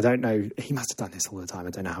 and I don't know, he must have done this all the time. I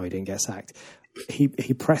don't know how he didn't get sacked. He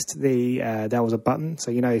pressed there was a button.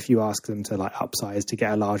 So, if you ask them to like upsize to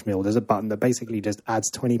get a large meal, there's a button that basically just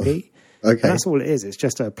adds 20p. Okay. And that's all it is. It's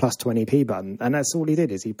just a plus 20p button. And that's all he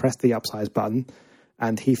did is he pressed the upsize button,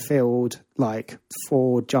 and he filled like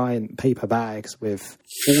 4 giant paper bags with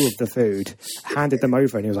all of the food, handed them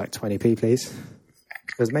over, and he was like, 20p, please.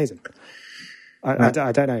 It was amazing. I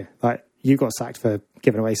don't know. Like, you got sacked for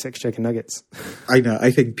giving away 6 chicken nuggets. I know.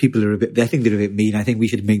 I think people are they're a bit mean. I think we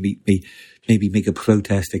should maybe make a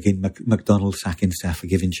protest against McDonald's sacking staff for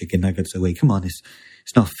giving chicken nuggets away. Come on, it's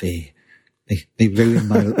not fair. They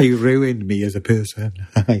ruined me as a person.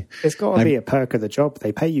 It's got to be a perk of the job.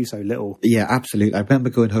 They pay you so little. Yeah, absolutely. I remember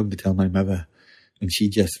going home to tell my mother, and she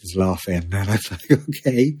just was laughing. And I was like,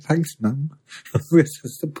 okay, thanks, Mum. Where's the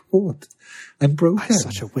support? I'm broken. It's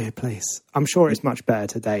such a weird place. I'm sure it's much better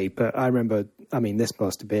today, but I remember, this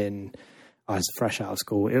must have been, I was fresh out of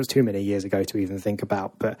school. It was too many years ago to even think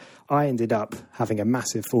about, but I ended up having a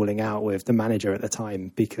massive falling out with the manager at the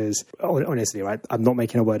time because, honestly, right, I'm not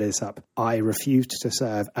making a word of this up. I refused to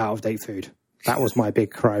serve out-of-date food. That was my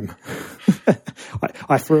big crime.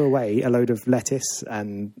 I threw away a load of lettuce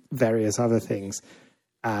and various other things.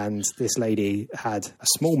 And this lady had a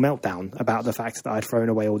small meltdown about the fact that I'd thrown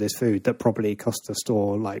away all this food that probably cost the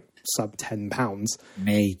store like sub £10.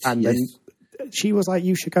 Mate, and then she was like,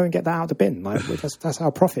 you should go and get that out of the bin. Like, that's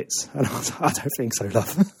our profits. And I was like, I don't think so,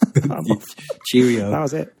 love. Cheerio. That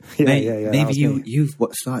was it. Yeah. Maybe you've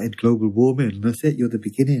started global warming. That's it. You're the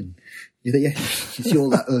beginning. You see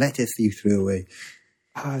all that lettuce you threw away.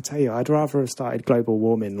 I tell you, I'd rather have started global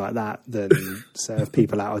warming like that than serve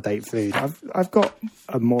people out of date food. I've got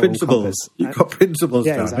a moral compass. You've got principles,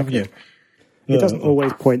 down, exactly. haven't you? It doesn't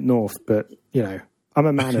always point north, but I'm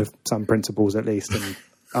a man of some principles at least, and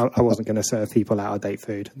I wasn't going to serve people out of date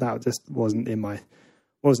food. That just wasn't in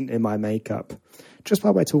my makeup. Just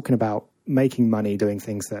while we're talking about making money doing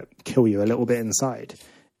things that kill you a little bit inside,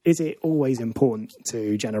 is it always important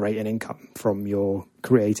to generate an income from your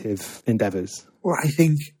creative endeavours? Well, I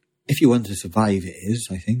think if you want to survive, it is.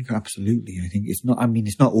 I think absolutely. I think it's not. I mean,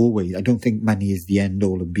 it's not always. I don't think money is the end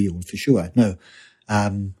all and be all for sure. No,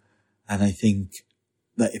 and I think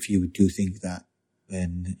that if you do think that,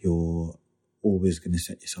 then you're always going to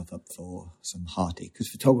set yourself up for some heartache. Because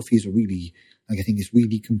photography is I think it's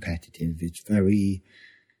really competitive. It's very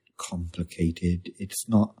complicated. It's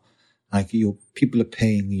not like people are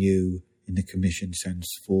paying you in the commission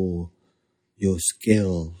sense for your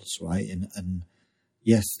skills, right? And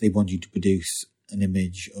yes, they want you to produce an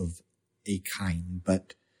image of a kind,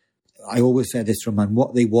 but I always say this, Roman,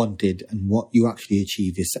 what they wanted and what you actually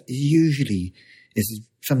achieve is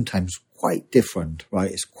sometimes quite different,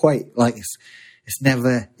 right? It's quite like it's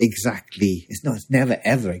never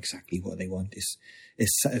ever exactly what they want.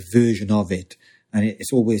 It's a version of it, and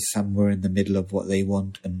it's always somewhere in the middle of what they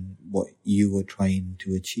want and what you were trying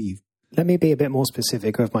to achieve. Let me be a bit more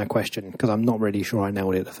specific with my question, because I'm not really sure I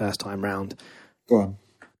nailed it the first time round. Go on.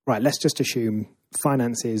 Right, let's just assume,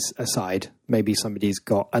 finances aside, maybe somebody's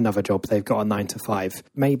got another job, they've got a 9 to 5.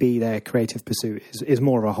 Maybe their creative pursuit is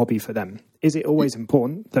more of a hobby for them. Is it always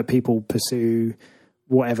important that people pursue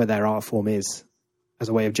whatever their art form is as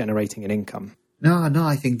a way of generating an income? No,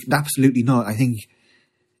 I think absolutely not.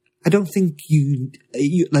 I don't think you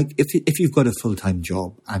like, if you've got a full-time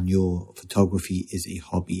job and your photography is a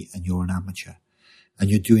hobby and you're an amateur and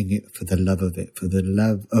you're doing it for the love of it, for the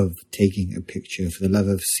love of taking a picture, for the love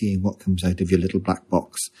of seeing what comes out of your little black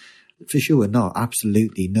box, for sure not,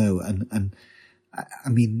 absolutely no. And I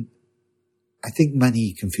mean, I think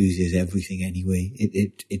money confuses everything anyway.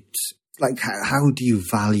 It's like, how do you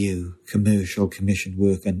value commercial commission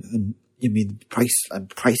work? And I mean,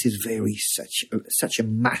 prices vary such a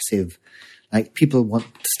massive, like, people want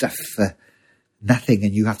stuff for nothing,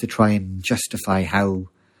 and you have to try and justify how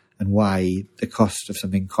and why the cost of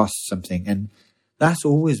something costs something. And that's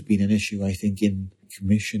always been an issue, I think, in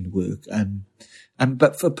commissioned work.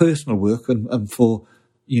 But for personal work and for,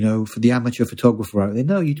 for the amateur photographer out there,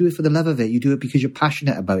 no, you do it for the love of it. You do it because you're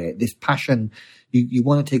passionate about it. This passion, you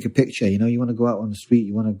want to take a picture, you want to go out on the street,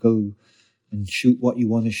 you want to go and shoot what you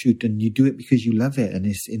want to shoot, and you do it because you love it.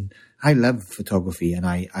 And I love photography, and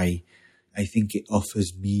I think it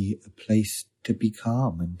offers me a place to be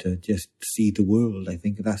calm and to just see the world. I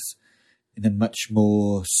think that's in a much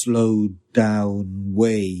more slowed down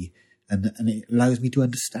way, and it allows me to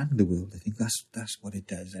understand the world. I think that's what it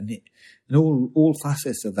does, and all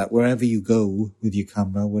facets of that. Wherever you go with your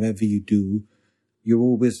camera, whatever you do, you're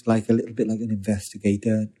always like a little bit like an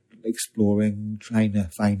investigator, exploring, trying to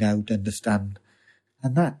find out, understand,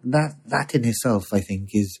 and that in itself, I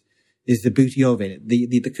think, is the beauty of it.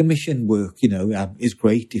 The commission work, is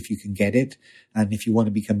great if you can get it, and if you want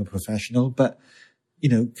to become a professional. But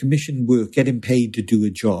commission work, getting paid to do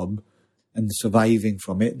a job and surviving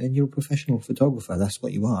from it, then you're a professional photographer. That's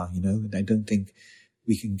what you are, And I don't think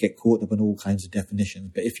we can get caught up in all kinds of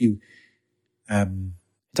definitions. But if you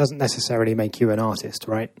it doesn't necessarily make you an artist,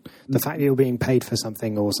 right? The fact that you're being paid for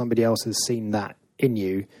something or somebody else has seen that in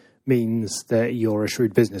you means that you're a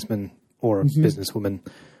shrewd businessman or a businesswoman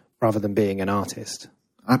rather than being an artist.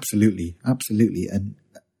 Absolutely. And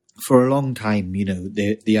for a long time,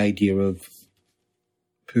 the idea of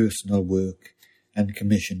personal work and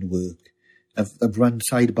commissioned work have run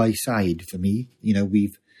side by side for me.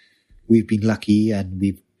 We've been lucky and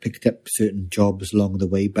we've picked up certain jobs along the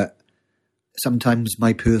way, but sometimes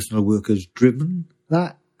my personal work has driven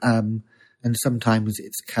that, and sometimes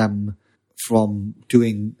it's come from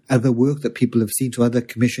doing other work that people have seen. So other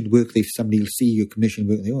commissioned work, somebody will see your commissioned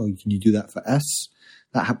work and they, can you do that for us?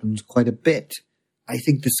 That happens quite a bit. I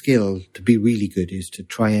think the skill to be really good is to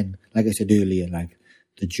try and, like I said earlier, like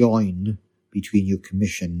the join between your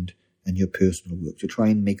commissioned and your personal work, to try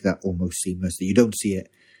and make that almost seamless, that you don't see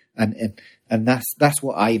it. And that's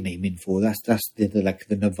what I'm aiming for. That's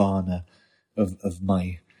the nirvana of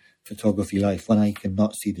my photography life, when I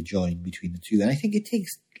cannot see the join between the two. And I think it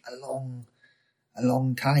takes a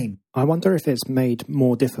long time. I wonder if it's made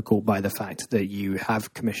more difficult by the fact that you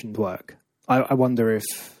have commissioned work. I wonder if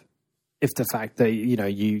the fact that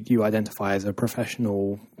you identify as a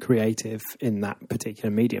professional creative in that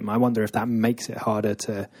particular medium, I wonder if that makes it harder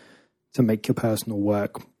to make your personal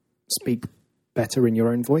work speak better in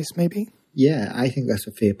your own voice, maybe? Yeah, I think that's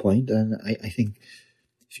a fair point, and I think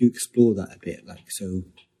if you explore that a bit, so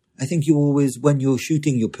I think you always, when you're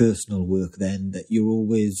shooting your personal work, then that you're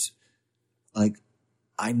always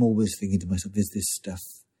I'm always thinking to myself, is this stuff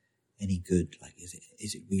any good?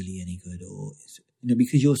 Is it really any good? Or is it,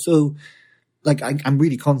 because you're so, I'm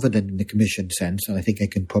really confident in the commission sense, and I think I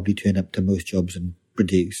can probably turn up to most jobs and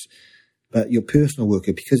produce. But your personal work,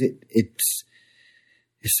 because it's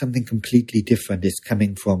something completely different. It's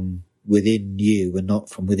coming from within you and not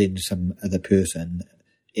from within some other person.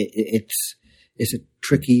 It's a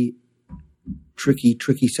tricky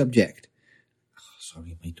subject. Oh,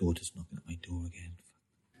 sorry, my daughter's knocking at my door again.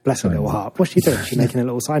 Bless her little heart. What's she doing? She's making a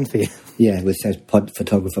little sign for you. Yeah, it says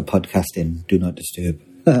photographer podcasting, do not disturb.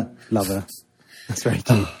 Love her. That's very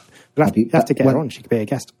cute. You have to get her on. She could be a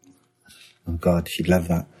guest. Oh, God, she'd love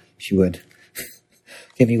that. She would.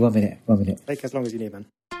 Give me 1 minute. Take as long as you need, man.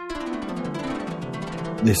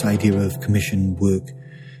 This idea of commission work,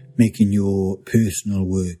 making your personal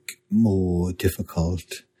work more difficult.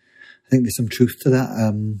 I think there's some truth to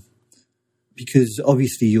that, because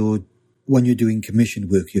obviously when you're doing commission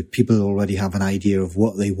work, people already have an idea of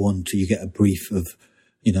what they want. So you get a brief of,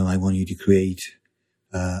 I want you to create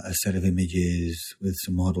a set of images with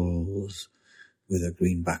some models, with a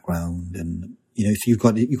green background, and so you've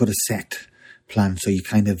got a set plan. So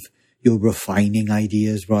you're refining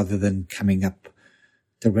ideas rather than coming up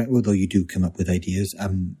direct, although you do come up with ideas.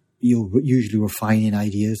 You're usually refining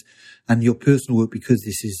ideas, and your personal work, because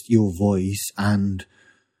this is your voice and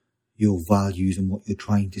your values and what you're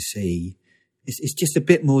trying to say, it's just a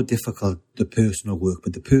bit more difficult, the personal work.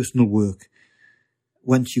 But the personal work,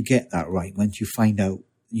 once you get that right, once you find out,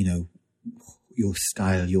 your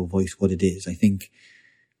style, your voice, what it is, I think,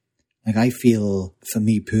 I feel, for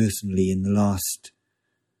me personally, in the last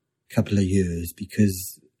couple of years,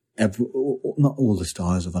 because not all the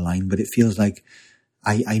stars have aligned, but it feels like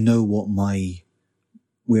I know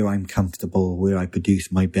where I'm comfortable, where I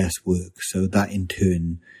produce my best work. So that in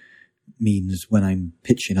turn means when I'm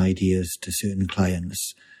pitching ideas to certain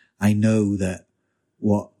clients, I know that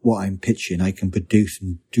what I'm pitching I can produce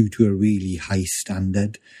and do to a really high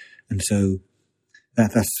standard. And so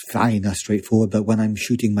that's fine, that's straightforward. But when I'm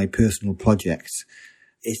shooting my personal projects,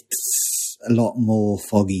 it's a lot more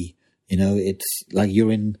foggy. It's like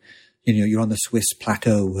you're on the Swiss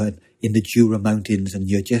plateau and in the Jura Mountains, and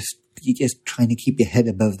you're just trying to keep your head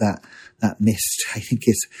above that mist. I think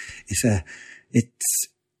it's a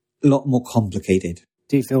lot more complicated.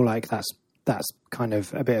 Do you feel like that's kind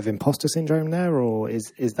of a bit of imposter syndrome there, or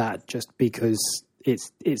is that just because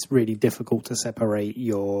it's really difficult to separate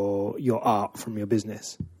your art from your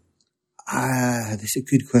business? That's a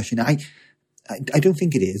good question. I don't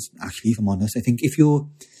think it is, actually, if I'm honest. I think if you're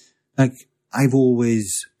I've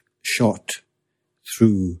always shot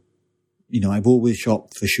through, I've always shot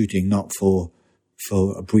for shooting, not for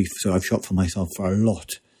a brief. So I've shot for myself for a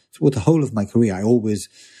lot. So with the whole of my career, I always,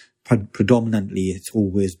 predominantly, it's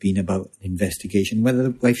always been about investigation,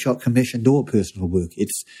 whether I've shot commissioned or personal work.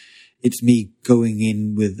 It's me going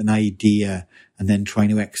in with an idea and then trying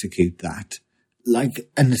to execute that. Like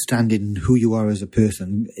understanding who you are as a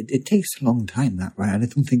person, it takes a long time, that, right? And I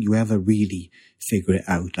don't think you ever really figure it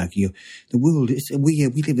out. Like the world is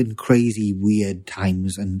weird. We live in crazy, weird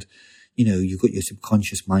times, and you've got your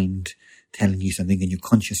subconscious mind telling you something, and your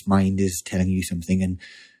conscious mind is telling you something, and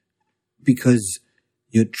because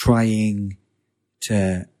you're trying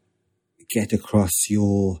to get across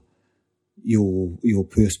your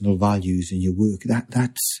personal values in your work,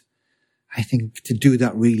 that's. I think to do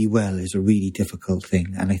that really well is a really difficult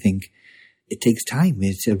thing. And I think it takes time.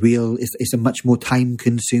 It's a much more time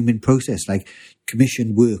consuming process. Like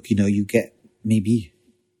commissioned work, you get maybe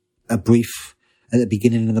a brief at the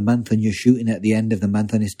beginning of the month and you're shooting at the end of the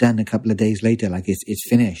month and it's done a couple of days later. Like it's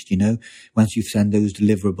finished, once you've sent those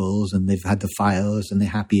deliverables and they've had the files and they're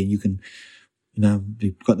happy and you can,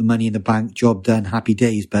 they've got the money in the bank, job done, happy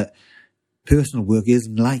days. But personal work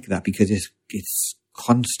isn't like that, because it's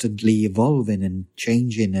constantly evolving and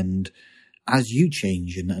changing, and as you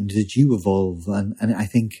change and as you evolve, and I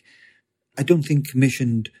don't think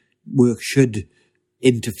commissioned work should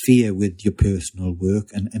interfere with your personal work,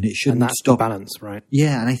 and it shouldn't, and that's stop the balance, right?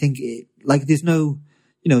 Yeah, and I think there's no,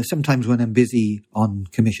 sometimes when I'm busy on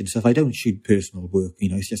commission stuff, I don't shoot personal work.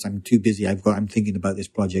 It's just I'm too busy. I'm thinking about this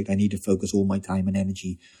project. I need to focus all my time and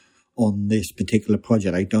energy on this particular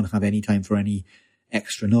project. I don't have any time for any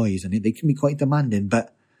extra noise, and they can be quite demanding.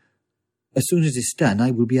 But as soon as it's done,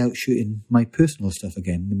 I will be out shooting my personal stuff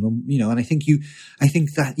again. And I think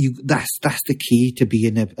that's the key to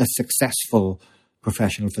being a successful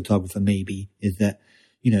professional photographer. Maybe is that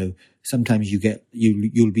sometimes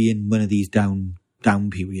you'll be in one of these down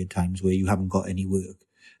period times where you haven't got any work,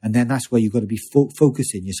 and then that's where you've got to be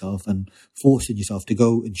focusing yourself and forcing yourself to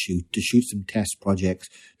go and shoot some test projects,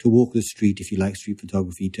 to walk the street if you like street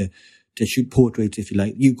photography, to shoot portraits if you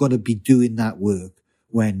like. You've got to be doing that work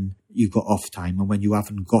when you've got off time and when you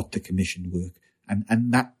haven't got the commissioned work.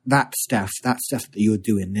 And that stuff that you're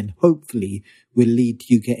doing then hopefully will lead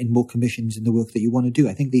to you getting more commissions in the work that you want to do.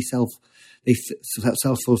 I think they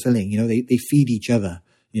self-fulfilling, they feed each other,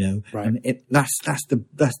 Right. And that's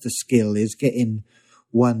the skill, is getting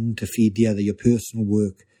one to feed the other, your personal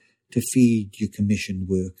work to feed your commissioned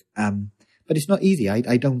work. But it's not easy.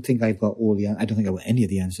 I don't think I've got I don't think I've got any of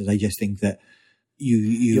the answers. I just think that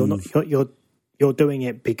you're doing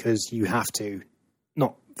it because you have to,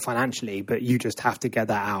 not financially, but you just have to get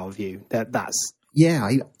that out of you. That's yeah,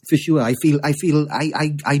 for sure. I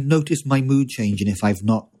notice my mood changing if I've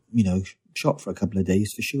not shot for a couple of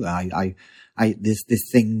days, for sure. This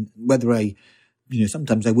thing, whether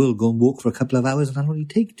sometimes I will go and walk for a couple of hours and I'll only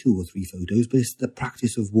take 2 or 3 photos, but it's the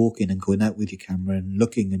practice of walking and going out with your camera and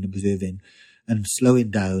looking and observing and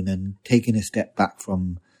slowing down and taking a step back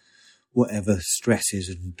from whatever stresses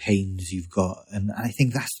and pains you've got. And I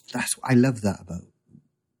think that's I love that about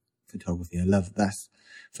photography. I love that's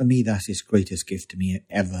for me. That's its greatest gift to me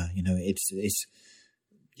ever. It's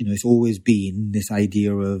always been this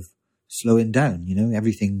idea of slowing down.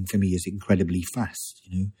 Everything for me is incredibly fast.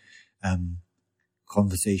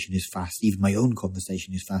 Conversation is fast. Even my own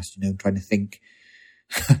conversation is fast. I'm trying to think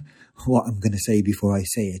what I'm going to say before I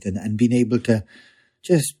say it, and being able to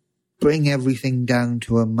just bring everything down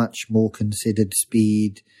to a much more considered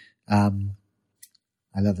speed. I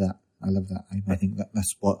love that. I think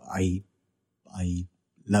that's what I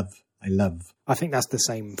love. I think that's the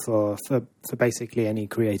same for basically any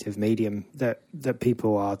creative medium that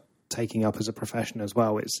people are taking up as a profession as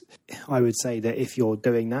well. I would say that if you're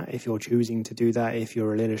doing that, if you're choosing to do that, if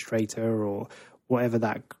you're an illustrator or whatever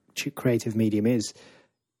that creative medium is,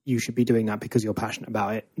 you should be doing that because you're passionate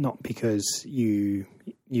about it, not because you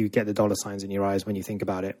get the dollar signs in your eyes when you think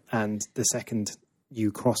about it. And the second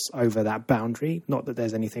you cross over that boundary, not that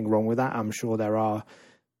there's anything wrong with that. I'm sure there are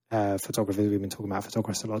photographers, we've been talking about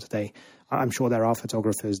photographers a lot today. I'm sure there are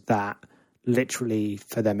photographers that literally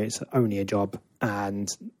for them it's only a job and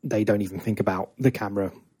they don't even think about the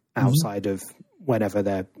camera outside of whenever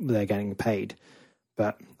they're getting paid.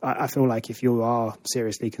 But I feel like if you are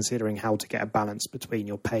seriously considering how to get a balance between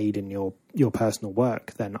your paid and your personal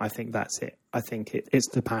work, then I think that's it. I think it's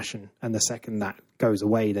the passion, and the second that goes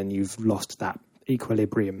away, then you've lost that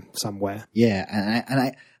equilibrium somewhere. Yeah,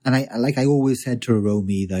 and I like I always said to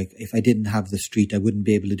Romy, like if I didn't have the street, I wouldn't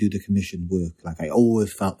be able to do the commission work. Like I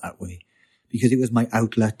always felt that way because it was my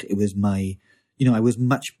outlet. It was my, I was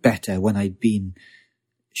much better when I'd been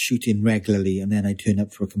shooting regularly, and then I turn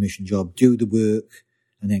up for a commission job, do the work,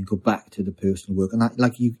 and then go back to the personal work. And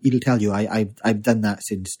it'll tell you, I've done that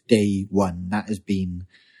since day one. That has been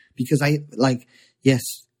because yes,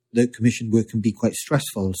 the commission work can be quite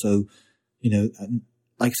stressful. So,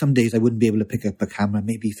 like some days I wouldn't be able to pick up a camera,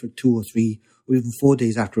 maybe for 2 or 3 or even 4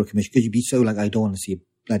 days after a commission, because you'd be so like, I don't want to see a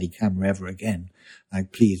bloody camera ever again.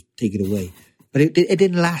 Like, please take it away. But it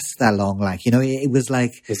didn't last that long. Like, it was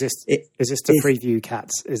like... Is this to preview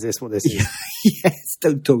cats? Is this what this is? Yes,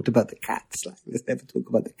 don't talk about the cats. Like, let's never talk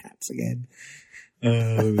about the cats again.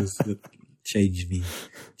 Change me.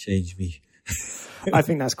 I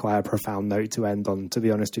think that's quite a profound note to end on, to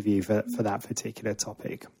be honest with you, for that particular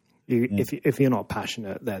topic. If you're not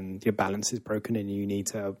passionate, then your balance is broken and you need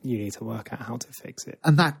to work out how to fix it.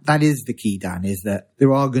 And that is the key, Dan, is that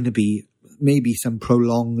there are going to be maybe some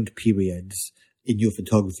prolonged periods in your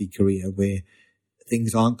photography career where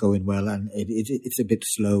things aren't going well and it's a bit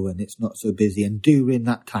slow and it's not so busy. And during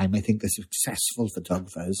that time, I think the successful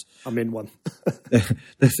photographers... I'm in one.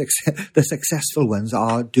 the successful ones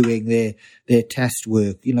are doing their test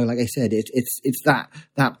work. Like I said, it's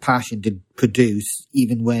that passion to produce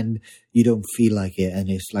even when you don't feel like it and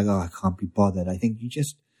it's like, I can't be bothered. I think you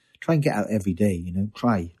just try and get out every day,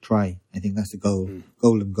 try. I think that's the goal,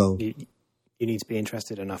 golden goal. You need to be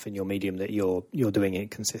interested enough in your medium that you're doing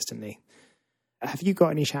it consistently. Have you got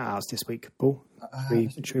any shout-outs this week, Paul?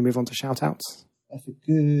 Should we move on to shout-outs? That's a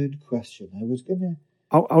good question. I was going to...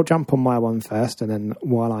 I'll jump on my one first, and then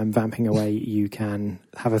while I'm vamping away, you can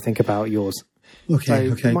have a think about yours.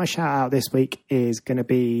 Okay. My shout-out this week is going to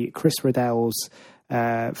be Chris Riddell's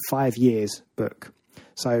 5 Years book.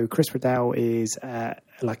 So Chris Riddell is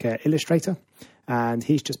like an illustrator, and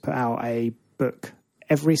he's just put out a book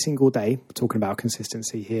every single day. We're talking about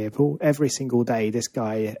consistency here, Paul. Every single day, this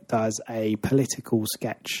guy does a political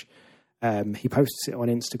sketch. He posts it on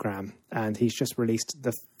Instagram, and he's just released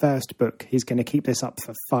the first book. He's going to keep this up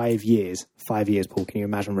for 5 years. 5 years, Paul. Can you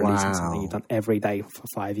imagine releasing something you've done every day for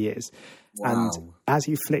 5 years? Wow. And as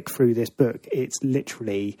you flick through this book, it's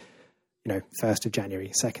literally, 1st of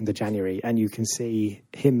January, 2nd of January, and you can see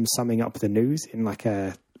him summing up the news in like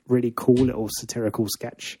a really cool little satirical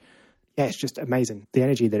sketch. Yeah, it's just amazing. The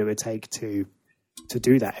energy that it would take to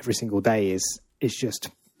do that every single day is just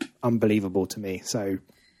unbelievable to me. So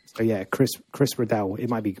yeah, Chris Riddell. It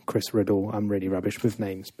might be Chris Riddle. I'm really rubbish with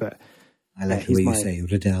names, but I like the way you say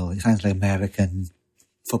Riddell. It sounds like an American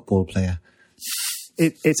football player.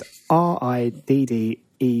 It's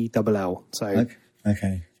Riddell. So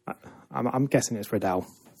okay. I'm guessing it's Riddell.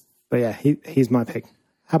 But yeah, he's my pick.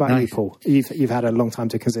 How about you, Paul? You've had a long time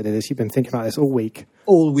to consider this. You've been thinking about this all week.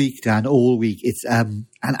 All week, Dan. All week. It's and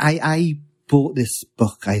I bought this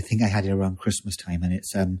book. I think I had it around Christmas time, and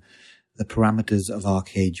it's The Parameters of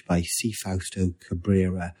Arcade by C. Fausto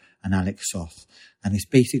Cabrera and Alex Soth. And it's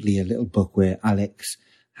basically a little book where Alex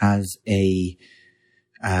has a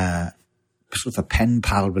sort of a pen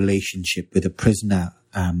pal relationship with a prisoner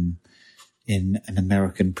in an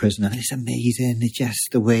American prison. And it's amazing. It's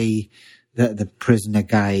just the way that the prisoner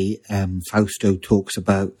guy, Fausto, talks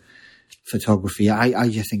about photography. I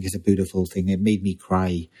just think it's a beautiful thing. It made me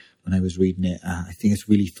cry when I was reading it. I think it's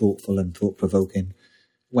really thoughtful and thought-provoking.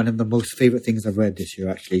 One of the most favourite things I've read this year,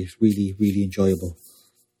 actually. It's really, really enjoyable.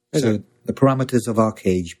 So, The Parameters of Our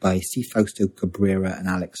Cage by C. Fausto Cabrera and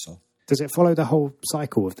Alex Soth. Does it follow the whole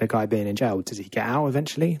cycle of the guy being in jail? Does he get out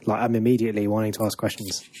eventually? Like, I'm immediately wanting to ask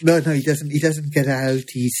questions. No, he doesn't. He doesn't get out.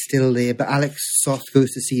 He's still there. But Alex Soth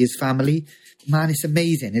goes to see his family. Man, it's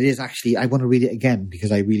amazing. It is actually. I want to read it again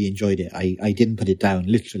because I really enjoyed it. I didn't put it down.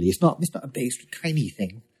 Literally, it's not a big, tiny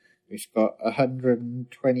thing. It's got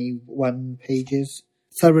 121 pages.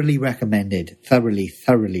 Thoroughly recommended. Thoroughly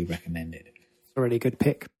recommended. It's a really good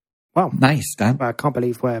pick. Wow, nice, Dan. I can't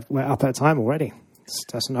believe we're up at time already.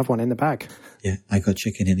 That's another one in the bag. Yeah, I got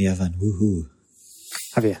chicken in the oven. Woohoo!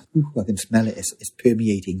 Have you? Ooh, I can smell it. It's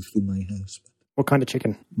permeating through my house. What kind of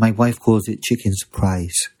chicken? My wife calls it chicken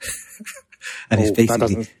surprise, and it's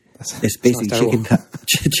basically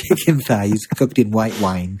chicken thighs cooked in white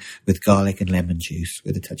wine with garlic and lemon juice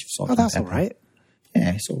with a touch of salt. Oh, that's and all pepper. right.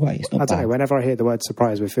 Yeah, it's all right. It's not I bad. don't know. Whenever I hear the word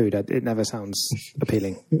surprise with food, it never sounds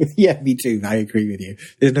appealing. Yeah, me too. I agree with you.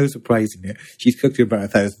 There's no surprise in it. She's cooked it about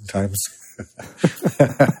 1,000 times.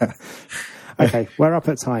 Okay, we're up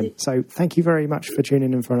at time. So thank you very much for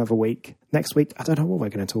tuning in for another week. Next week, I don't know what we're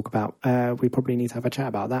going to talk about. We probably need to have a chat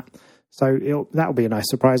about that. So that'll be a nice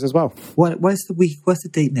surprise as well. What's the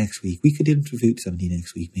date next week? We could interview somebody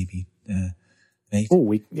next week, maybe.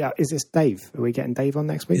 Is this Dave? Are we getting Dave on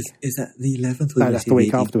next week? Is that the 11th? No, that's the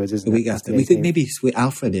week afterwards, isn't it? The week after. We could maybe switch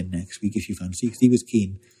Alfred in next week if you fancy, because he was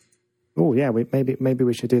keen. Oh yeah, maybe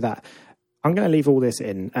we should do that. I'm going to leave all this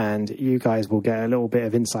in, and you guys will get a little bit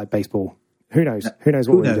of inside baseball. Who knows? Who knows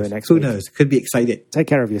what we're doing next week? Who knows? Could be excited. Take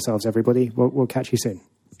care of yourselves, everybody. We'll catch you soon.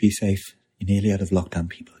 Be safe. You're nearly out of lockdown,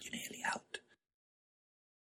 people. You're nearly